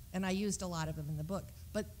 and I used a lot of them in the book,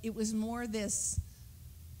 but it was more this,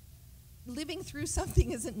 living through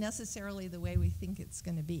something isn't necessarily the way we think it's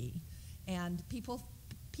going to be. And people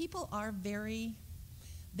are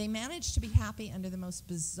they manage to be happy under the most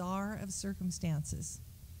bizarre of circumstances.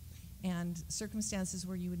 And circumstances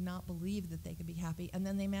where you would not believe that they could be happy. And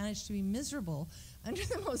then they manage to be miserable under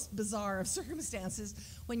the most bizarre of circumstances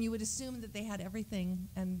when you would assume that they had everything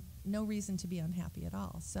and no reason to be unhappy at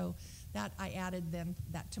all. So that I added then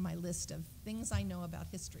that to my list of things I know about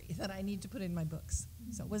history that I need to put in my books.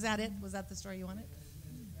 So was that it? Was that the story you wanted?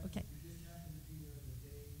 Okay.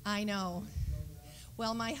 I know.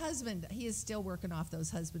 Well, my husband, he is still working off those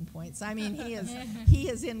husband points. I mean, he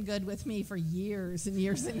is in good with me for years and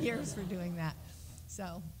years and years for doing that.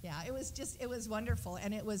 So, yeah, it was wonderful,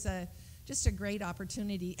 and it was just a great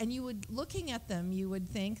opportunity. And looking at them, you would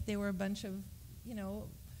think they were a bunch of,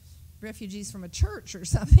 refugees from a church or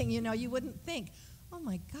something. You wouldn't think, oh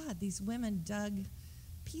my God, these women dug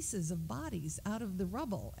pieces of bodies out of the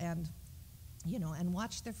rubble and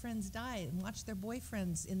watched their friends die and watched their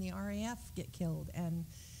boyfriends in the RAF get killed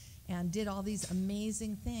and did all these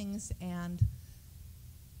amazing things and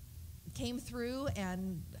came through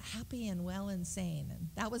and happy and well and sane. And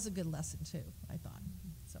that was a good lesson too, I thought.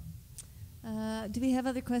 So, do we have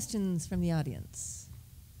other questions from the audience?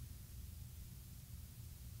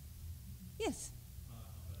 Yes.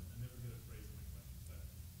 I never get a phrase in my questions, but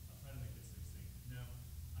I'll try to make it succinct. Now,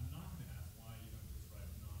 I'm not going to ask why you don't just write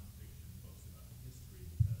nonfiction books about history,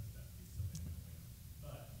 because that would be silly anyway.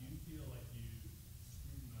 But do you feel like you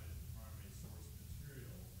scrutinize the primary source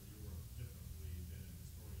material for your work differently than a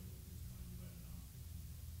historian would who's trying to write a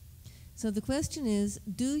nonfiction book? So the question is,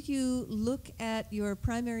 do you look at your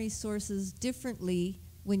primary sources differently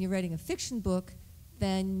when you're writing a fiction book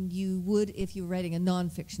than you would if you were writing a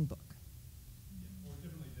nonfiction book?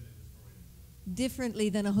 Differently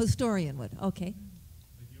than a historian would. Okay.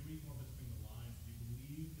 Like, do you read more between the lines? Do you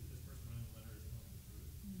believe that this person writing the letter is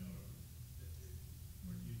telling the truth?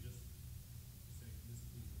 Or do you just say, these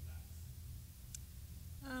are facts?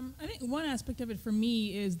 I think one aspect of it for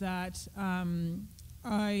me is that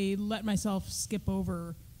I let myself skip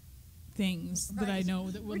over things that I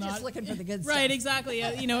know that will not. We're just looking for the good stuff. Right, exactly.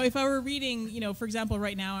 If I were reading, for example,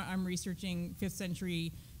 right now I'm researching 5th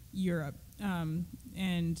century Europe and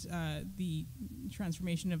the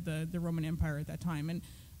transformation of the Roman Empire at that time.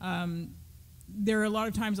 And there are a lot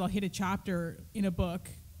of times I'll hit a chapter in a book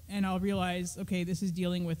and I'll realize, okay, this is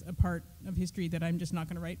dealing with a part of history that I'm just not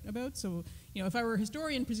going to write about. So, if I were a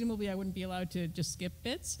historian, presumably I wouldn't be allowed to just skip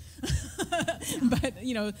bits. But,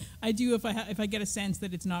 I do if I get a sense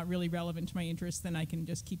that it's not really relevant to my interests, then I can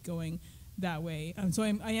just keep going that way. So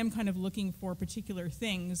I am kind of looking for particular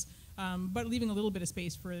things, but leaving a little bit of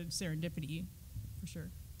space for serendipity, for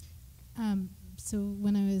sure. So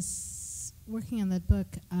when I was working on that book,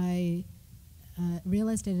 I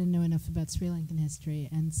realized I didn't know enough about Sri Lankan history,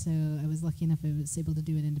 and so I was lucky enough I was able to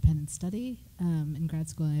do an independent study in grad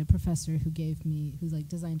school. I had a professor who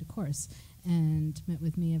designed a course and met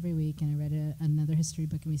with me every week, and I read another history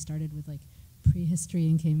book, and we started with prehistory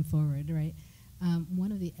and came forward, right?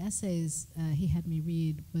 One of the essays he had me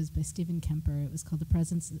read was by Stephen Kemper. It was called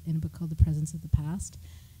in a book called The Presence of the Past,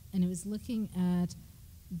 and it was looking at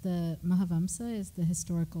the Mahavamsa is the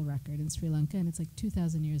historical record in Sri Lanka, and it's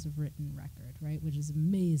 2,000 years of written record, right, which is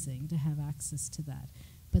amazing to have access to that.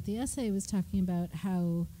 But the essay was talking about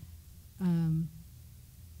how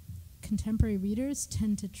contemporary readers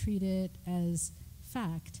tend to treat it as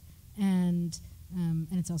fact, and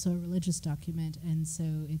it's also a religious document, and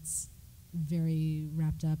so it's very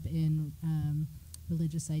wrapped up in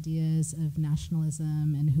religious ideas of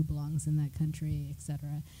nationalism and who belongs in that country,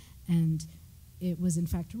 etc. And it was in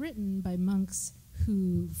fact written by monks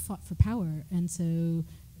who fought for power, and so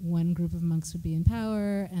one group of monks would be in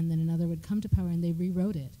power, and then another would come to power, and they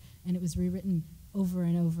rewrote it, and it was rewritten over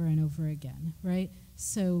and over and over again, right?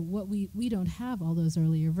 So what we don't have all those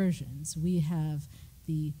earlier versions. We have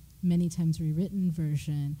the many times rewritten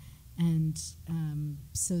version, and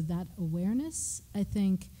so that awareness, I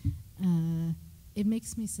think, it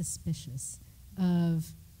makes me suspicious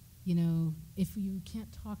of, if you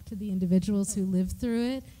can't talk to the individuals who live through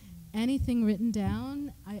it, anything written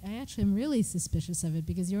down, I actually am really suspicious of it,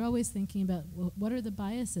 because you're always thinking about, well, what are the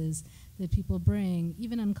biases that people bring,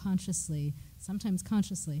 even unconsciously, sometimes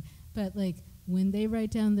consciously, but when they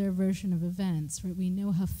write down their version of events, right, we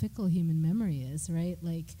know how fickle human memory is, right?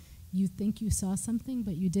 You think you saw something,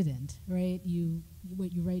 but you didn't, right?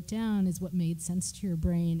 What you write down is what made sense to your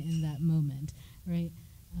brain in that moment, right?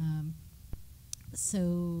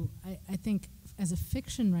 So I think as a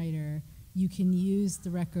fiction writer, you can use the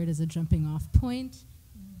record as a jumping off point,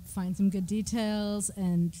 find some good details,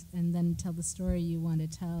 and then tell the story you want to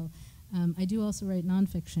tell. I do also write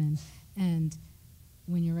nonfiction, and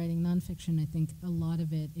when you're writing nonfiction, I think a lot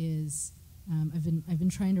of it is, I've been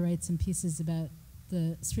trying to write some pieces about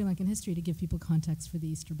the Sri Lankan history to give people context for the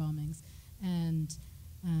Easter bombings, and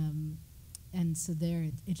so there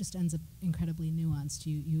it just ends up incredibly nuanced.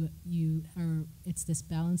 It's this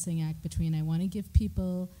balancing act between, I want to give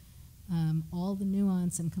people all the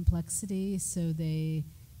nuance and complexity so they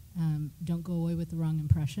don't go away with the wrong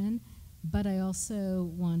impression, but I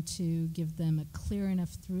also want to give them a clear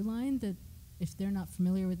enough through line that if they're not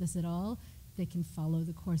familiar with this at all, they can follow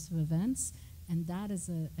the course of events. And that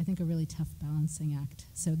is, I think, a really tough balancing act.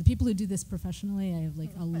 So the people who do this professionally, I have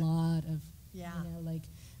like a lot of,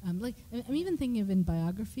 I'm even thinking of in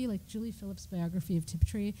biography, like Julie Phillips' biography of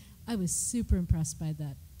Tiptree. I was super impressed by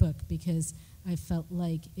that book because I felt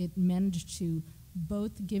like it managed to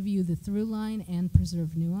both give you the through line and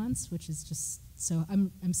preserve nuance, which is just so.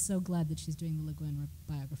 I'm so glad that she's doing the Le Guin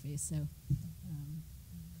biography. So.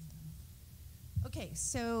 Okay,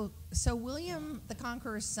 so William the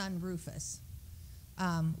Conqueror's son Rufus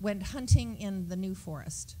went hunting in the New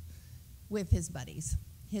Forest with his buddies,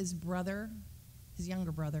 his brother, his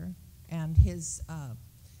younger brother, and his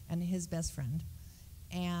best friend,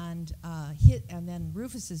 and then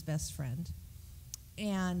Rufus's best friend,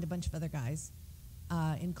 and a bunch of other guys,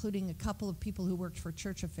 including a couple of people who worked for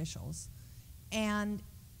church officials, and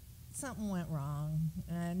something went wrong,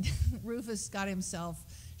 and Rufus got himself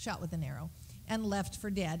shot with an arrow and left for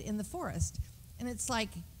dead in the forest. And it's like,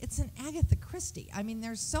 it's an Agatha Christie. I mean,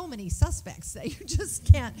 there's so many suspects that you just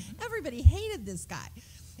can't, everybody hated this guy.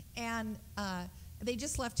 And they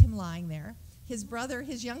just left him lying there. His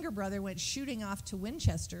younger brother went shooting off to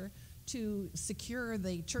Winchester to secure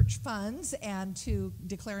the church funds and to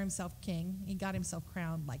declare himself king. He got himself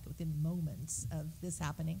crowned like within moments of this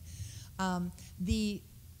happening. The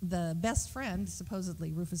best friend,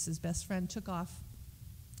 supposedly Rufus's best friend, took off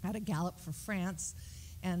at a gallop for France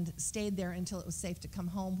and stayed there until it was safe to come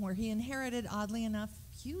home, where he inherited, oddly enough,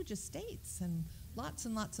 huge estates and lots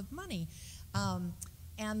of money,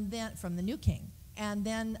 and then from the new king. And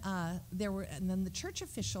then the church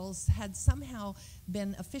officials had somehow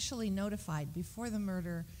been officially notified before the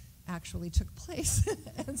murder actually took place.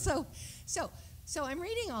 And so I'm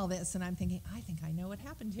reading all this and I'm thinking, I think I know what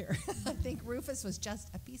happened here. I think Rufus was just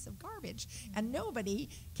a piece of garbage and nobody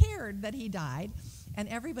cared that he died, and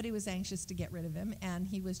everybody was anxious to get rid of him, and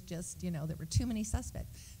he was just, there were too many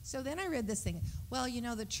suspects. So then I read this thing, well,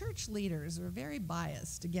 the church leaders were very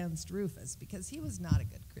biased against Rufus because he was not a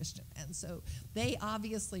good Christian, and so they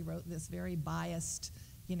obviously wrote this very biased,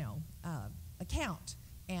 account.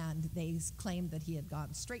 And they claimed that he had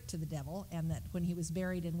gone straight to the devil, and that when he was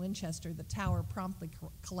buried in Winchester, the tower promptly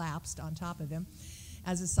collapsed on top of him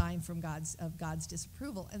as a sign from God's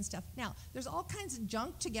disapproval and stuff. Now, there's all kinds of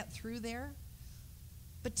junk to get through there,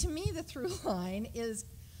 but to me, the through line is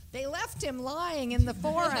they left him lying in the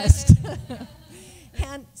forest.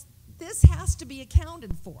 And this has to be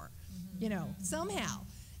accounted for, somehow.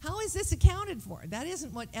 How is this accounted for? That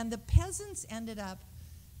isn't what, and the peasants ended up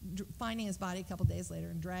finding his body a couple days later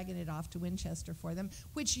and dragging it off to Winchester for them,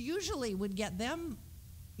 which usually would get them,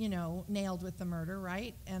 nailed with the murder,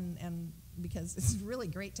 right? And because it's really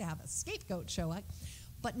great to have a scapegoat show up,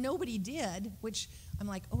 but nobody did, which I'm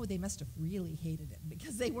like, oh, they must have really hated him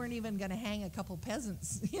because they weren't even going to hang a couple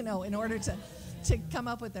peasants, in order to come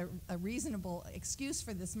up with a reasonable excuse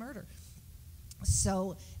for this murder.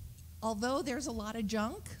 So, although there's a lot of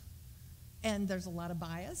junk, and there's a lot of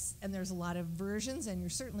bias, and there's a lot of versions, and you're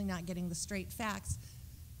certainly not getting the straight facts.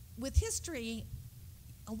 With history,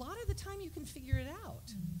 a lot of the time you can figure it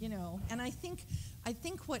out, And I think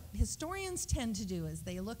what historians tend to do is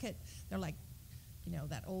they're like,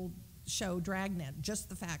 that old show Dragnet, just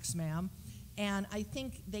the facts, ma'am. And I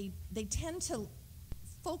think they tend to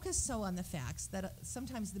focus so on the facts that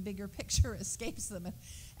sometimes the bigger picture escapes them.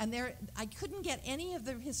 And I couldn't get any of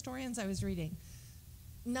the historians I was reading.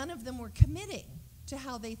 None of them were committing to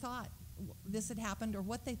how they thought this had happened or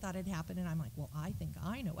what they thought had happened. And I'm like, well, I think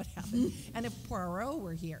I know what happened. And if Poirot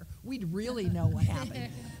were here, we'd really know what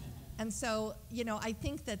happened. And so, I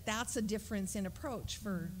think that that's a difference in approach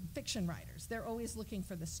for fiction writers. They're always looking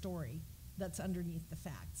for the story that's underneath the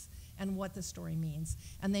facts and what the story means.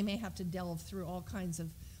 And they may have to delve through all kinds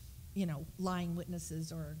of, lying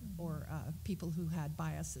witnesses or people who had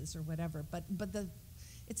biases or whatever. But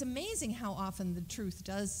it's amazing how often the truth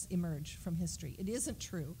does emerge from history. It isn't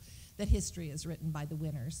true that history is written by the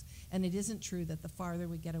winners, and it isn't true that the farther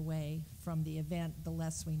we get away from the event, the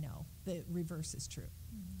less we know. The reverse is true.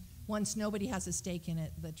 Once nobody has a stake in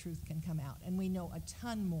it, the truth can come out. And we know a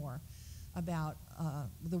ton more about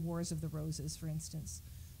the Wars of the Roses, for instance,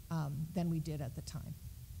 than we did at the time.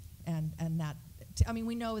 And that,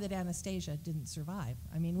 we know that Anastasia didn't survive.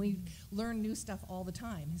 We learn new stuff all the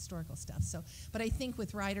time, historical stuff. So, but I think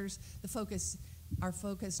with writers, our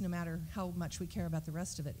focus, no matter how much we care about the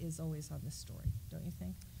rest of it, is always on this story. Don't you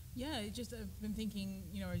think? Yeah, I've been thinking,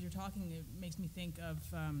 as you're talking, it makes me think of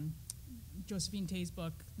Josephine Tay's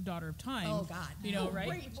book, The Daughter of Time. Oh, God. Right?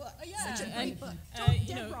 Great book. Yeah. Such a great book.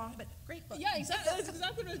 Dead wrong, but great book. Yeah, exactly. That's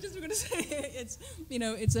exactly what I was just going to say.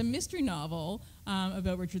 It's a mystery novel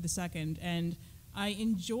about Richard II, and I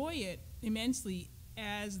enjoy it immensely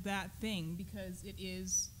as that thing because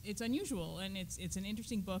it's unusual and it's an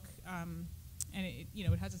interesting book, and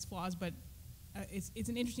it has its flaws, but it's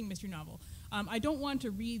an interesting mystery novel. I don't want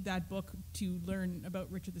to read that book to learn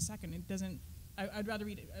about Richard II. It doesn't. I'd rather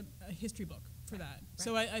read a history book for that. Right.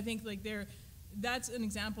 So I think like that's an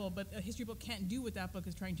example, but a history book can't do what that book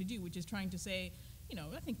is trying to do, which is trying to say,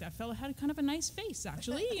 I think that fella had kind of a nice face,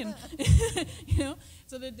 actually, and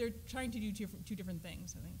so they're trying to do two different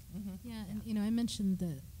things, I think. Mm-hmm. Yeah, and I mentioned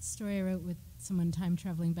the story I wrote with someone time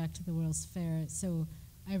traveling back to the World's Fair. So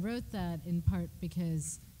I wrote that in part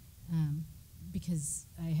because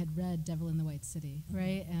I had read Devil in the White City,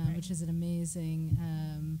 right? Which is an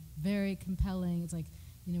amazing, very compelling. It's like,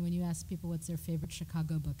 when you ask people what's their favorite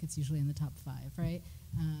Chicago book, it's usually in the top 5, right?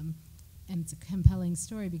 And it's a compelling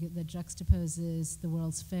story because that juxtaposes the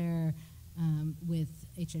World's Fair with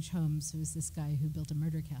H.H. Holmes, who's this guy who built a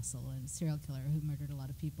murder castle and a serial killer who murdered a lot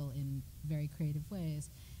of people in very creative ways.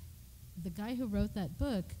 The guy who wrote that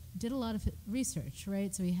book did a lot of research,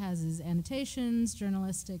 right? So he has his annotations,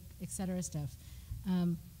 journalistic, etc. stuff.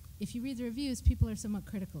 If you read the reviews, people are somewhat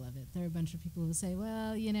critical of it. There are a bunch of people who say,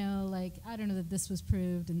 well, I don't know that this was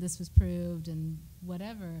proved and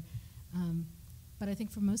whatever. But I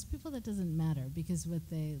think for most people that doesn't matter because what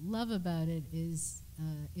they love about it is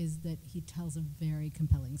that he tells a very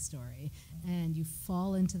compelling story. And you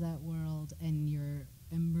fall into that world and you're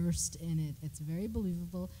immersed in it. It's very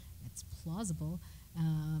believable. It's plausible.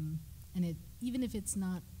 And even if it's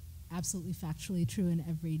not absolutely factually true in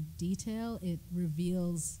every detail, it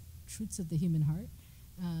reveals truths of the human heart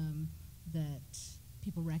that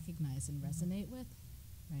people recognize and resonate with.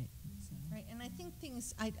 Right. So. Right, and I think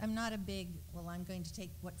I'm not a big, I'm going to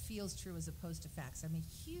take what feels true as opposed to facts. I'm a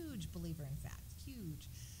huge believer in facts, huge.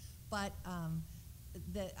 But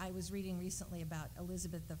I was reading recently about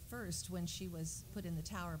Elizabeth I when she was put in the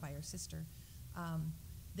tower by her sister.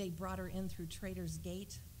 They brought her in through Traitor's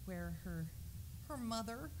Gate where her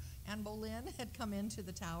mother, Anne Boleyn, had come into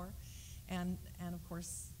the tower. And of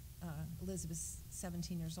course, Elizabeth's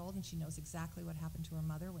 17 years old, and she knows exactly what happened to her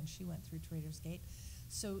mother when she went through Traitor's Gate.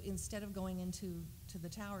 So instead of going into the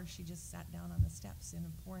tower, she just sat down on the steps in a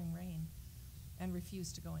pouring rain and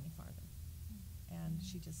refused to go any farther. And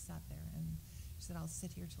she just sat there, and she said, I'll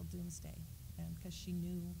sit here till doomsday, and because she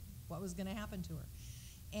knew what was going to happen to her.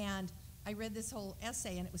 And I read this whole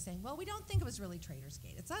essay, and it was saying, well, we don't think it was really Traitor's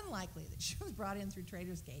Gate. It's unlikely that she was brought in through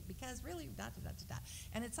Traitor's Gate because really,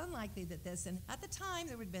 And it's unlikely that this, and at the time,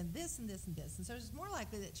 there would have been this and this and this. And so it's more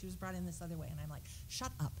likely that she was brought in this other way. And I'm like,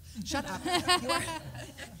 shut up.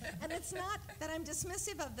 And it's not that I'm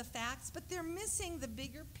dismissive of the facts, but they're missing the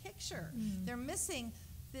bigger picture. They're missing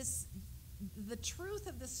the truth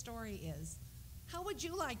of the story is, how would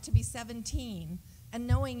you like to be 17 and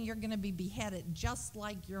knowing you're going to be beheaded just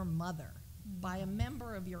like your mother by a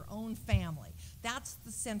member of your own family? That's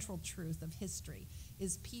the central truth of history,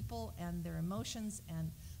 is people and their emotions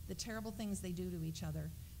and the terrible things they do to each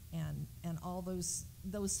other, and all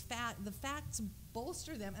the facts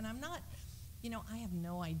bolster them. And I'm not, I have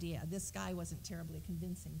no idea. This guy wasn't terribly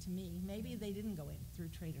convincing to me. Maybe they didn't go in through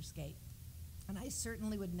Traitor's Gate. And I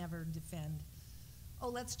certainly would never defend,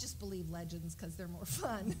 let's just believe legends because they're more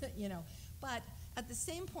fun, But at the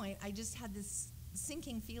same point, I just had this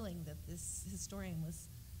sinking feeling that this historian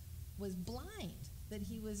was blind, that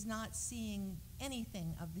he was not seeing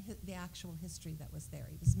anything of the actual history that was there.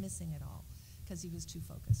 He was missing it all because he was too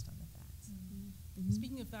focused on the facts. Mm-hmm.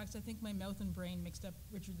 Speaking of facts, I think my mouth and brain mixed up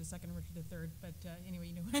Richard II and Richard III, but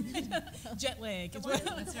anyway, jet lag.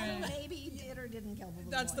 That's right. Maybe he did or didn't kill the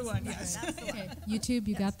That's the one, yes. That's the one. YouTube,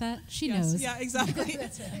 you got that? She knows. Yeah, exactly.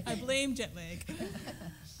 That's right. I blame jet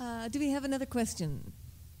lag. Do we have another question?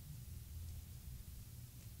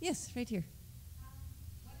 Yes, right here.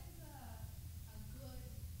 What is a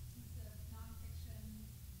good piece of nonfiction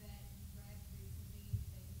that you read recently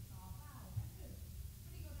that you thought, wow, I could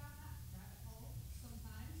pretty go down that rabbit hole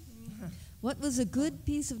sometimes? What was a good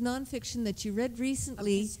piece of nonfiction that you read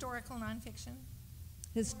recently? Historical nonfiction?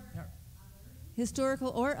 Historical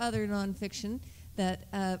or other nonfiction that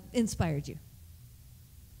inspired you?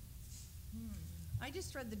 I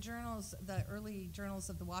just read the early journals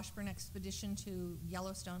of the Washburn expedition to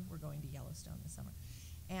Yellowstone. We're going to Yellowstone this summer.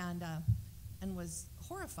 And was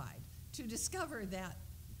horrified to discover that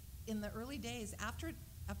in the early days, after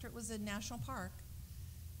it was a national park,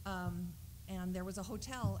 and there was a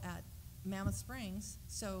hotel at Mammoth Springs,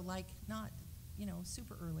 so not,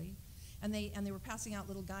 super early, and they were passing out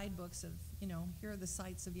little guidebooks of, here are the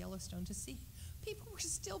sites of Yellowstone to see. People were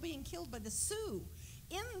still being killed by the Sioux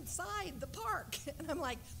inside the park. And I'm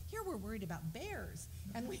like, here we're worried about bears,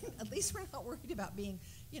 and at least we're not worried about being,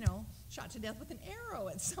 shot to death with an arrow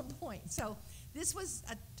at some point. So this was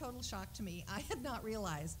a total shock to me. I had not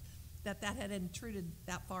realized that had intruded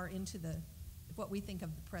that far into what we think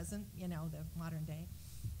of the present, the modern day.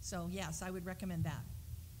 So yes, I would recommend that.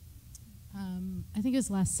 I think it was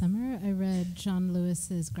last summer, I read John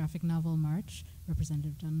Lewis's graphic novel March,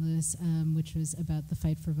 Representative John Lewis, which was about the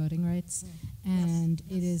fight for voting rights. And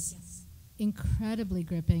it is incredibly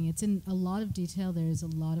gripping. It's in a lot of detail. There's a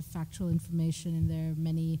lot of factual information in there.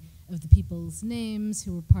 Many of the people's names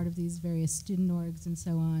who were part of these various student orgs and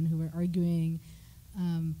so on who were arguing.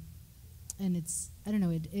 And it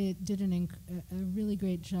did a really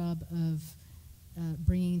great job of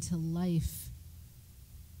bringing to life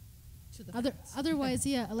otherwise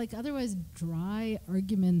dry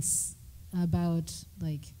arguments about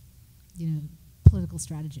political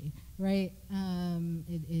strategy, right?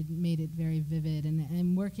 It made it very vivid, and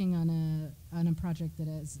I'm working on a project that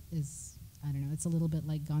is I don't know, it's a little bit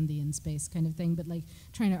like Gandhi in space kind of thing, but like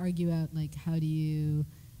trying to argue out how do you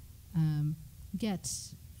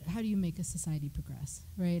make a society progress,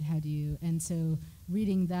 right? And so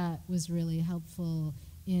reading that was really helpful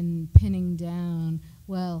in pinning down,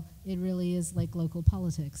 well, it really is like local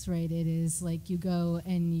politics, right? It is like you go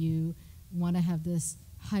and you want to have this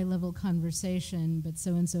high-level conversation, but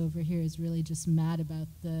so-and-so over here is really just mad about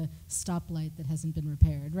the stoplight that hasn't been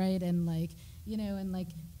repaired, right? And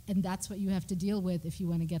and that's what you have to deal with if you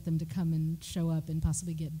want to get them to come and show up and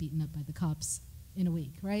possibly get beaten up by the cops in a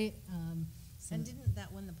week, right? And didn't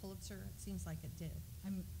that win the Pulitzer? It seems like it did.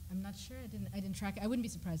 I'm not sure. I didn't track it. I wouldn't be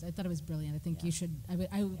surprised. I thought it was brilliant. I think you should.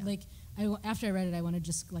 After I read it, I want to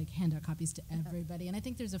just hand out copies to everybody. And I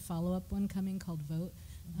think there's a follow-up one coming called Vote,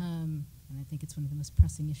 and I think it's one of the most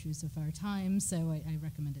pressing issues of our time. So I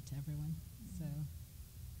recommend it to everyone.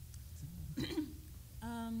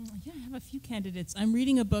 I have a few candidates. I'm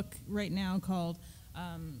reading a book right now called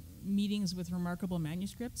Meetings with Remarkable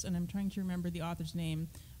Manuscripts, and I'm trying to remember the author's name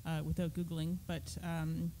without Googling, but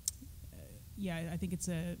I think it's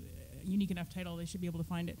a unique enough title, they should be able to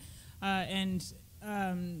find it.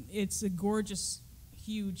 It's a gorgeous,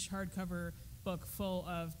 huge hardcover book full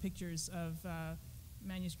of pictures of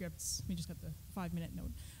manuscripts. We just got the 5-minute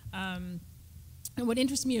note. And what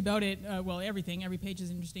interests me about it, everything, every page is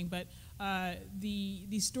interesting, but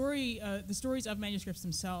the stories of manuscripts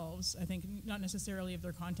themselves, I think, not necessarily of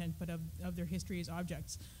their content, but of their history as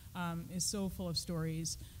objects, is so full of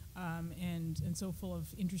stories and so full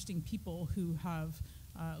of interesting people who have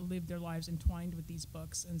lived their lives entwined with these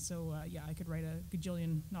books. And so, I could write a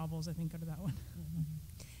gajillion novels, I think, out of that one.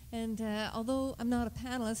 And although I'm not a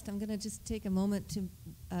panelist, I'm going to just take a moment to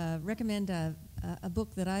recommend a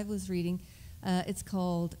book that I was reading. It's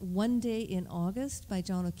called One Day in August by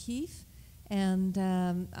John O'Keefe. And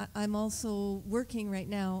I'm also working right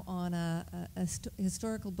now on a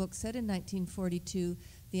historical book set in 1942,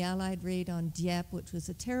 the Allied raid on Dieppe, which was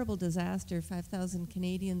a terrible disaster. 5,000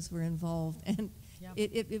 Canadians were involved, and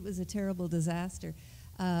it was a terrible disaster.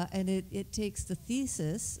 And it takes the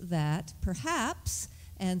thesis that perhaps,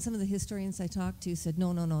 and some of the historians I talked to said,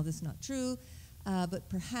 no, this is not true, but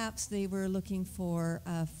perhaps they were looking for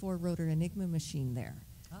a 4-rotor Enigma machine there.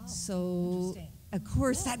 Oh, so, of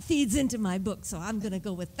course, that feeds into my book, so I'm going to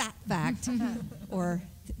go with that fact or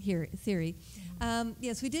theory.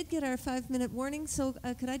 Yes, we did get our 5-minute warning, so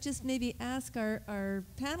could I just maybe ask our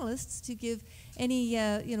panelists to give any,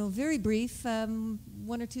 very brief 1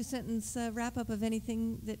 or 2 sentence wrap-up of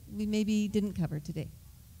anything that we maybe didn't cover today?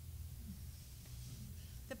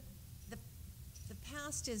 The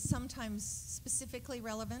past is sometimes specifically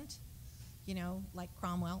relevant, like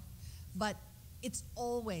Cromwell, but it's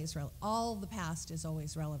always relevant. All the past is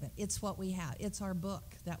always relevant. It's what we have. It's our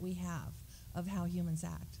book that we have of how humans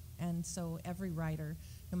act. And so every writer,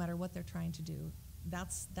 no matter what they're trying to do,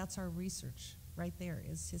 that's our research right there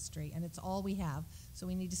is history. And it's all we have, so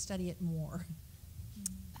we need to study it more.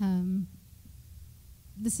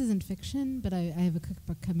 This isn't fiction, but I have a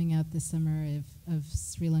cookbook coming out this summer of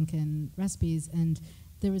Sri Lankan recipes, and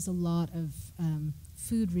there was a lot of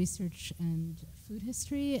food research and food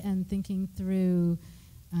history and thinking through,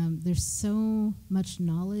 there's so much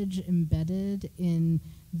knowledge embedded in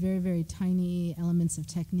very, very tiny elements of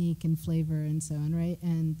technique and flavor and so on, right?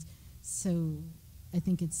 And so I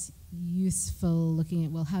think it's useful looking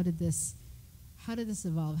at, well, how did this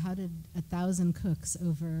evolve? How did 1,000 cooks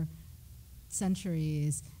over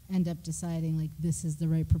centuries end up deciding, like, this is the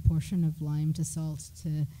right proportion of lime to salt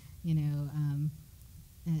to,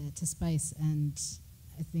 to spice? And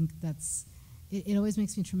I think it always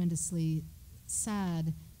makes me tremendously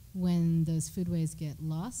sad when those foodways get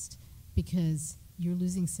lost because you're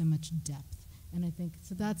losing so much depth. And I think,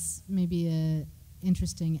 so that's maybe a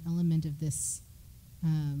interesting element of this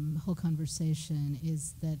whole conversation,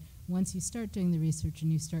 is that once you start doing the research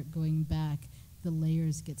and you start going back, the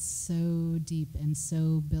layers get so deep and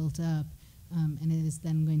so built up, and it is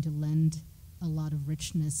then going to lend a lot of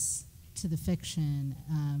richness to the fiction,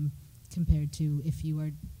 compared to if you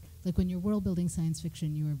are, like when you're world building science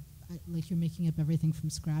fiction, you are like you're making up everything from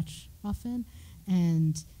scratch often,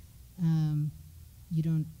 and you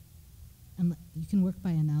don't. You can work by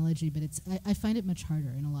analogy, but I find it much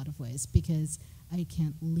harder in a lot of ways because I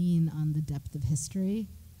can't lean on the depth of history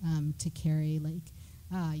to carry, like,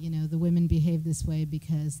 the women behave this way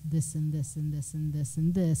because this and this and this and this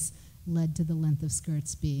and this led to the length of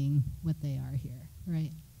skirts being what they are here,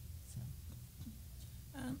 right? So.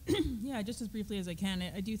 Yeah, just as briefly as I can,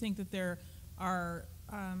 I do think that there are,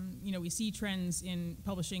 we see trends in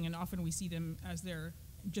publishing, and often we see them as they're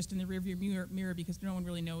just in the rearview mirror because no one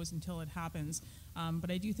really knows until it happens.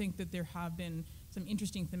 But I do think that there have been some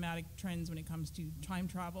interesting thematic trends when it comes to time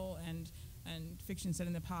travel and fiction set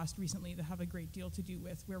in the past recently that have a great deal to do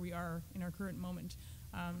with where we are in our current moment.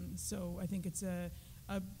 So I think it's a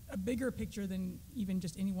bigger picture than even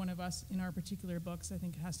just any one of us in our particular books. I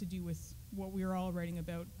think it has to do with what we are all writing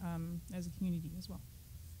about as a community as well.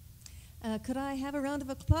 Could I have a round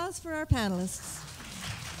of applause for our panelists?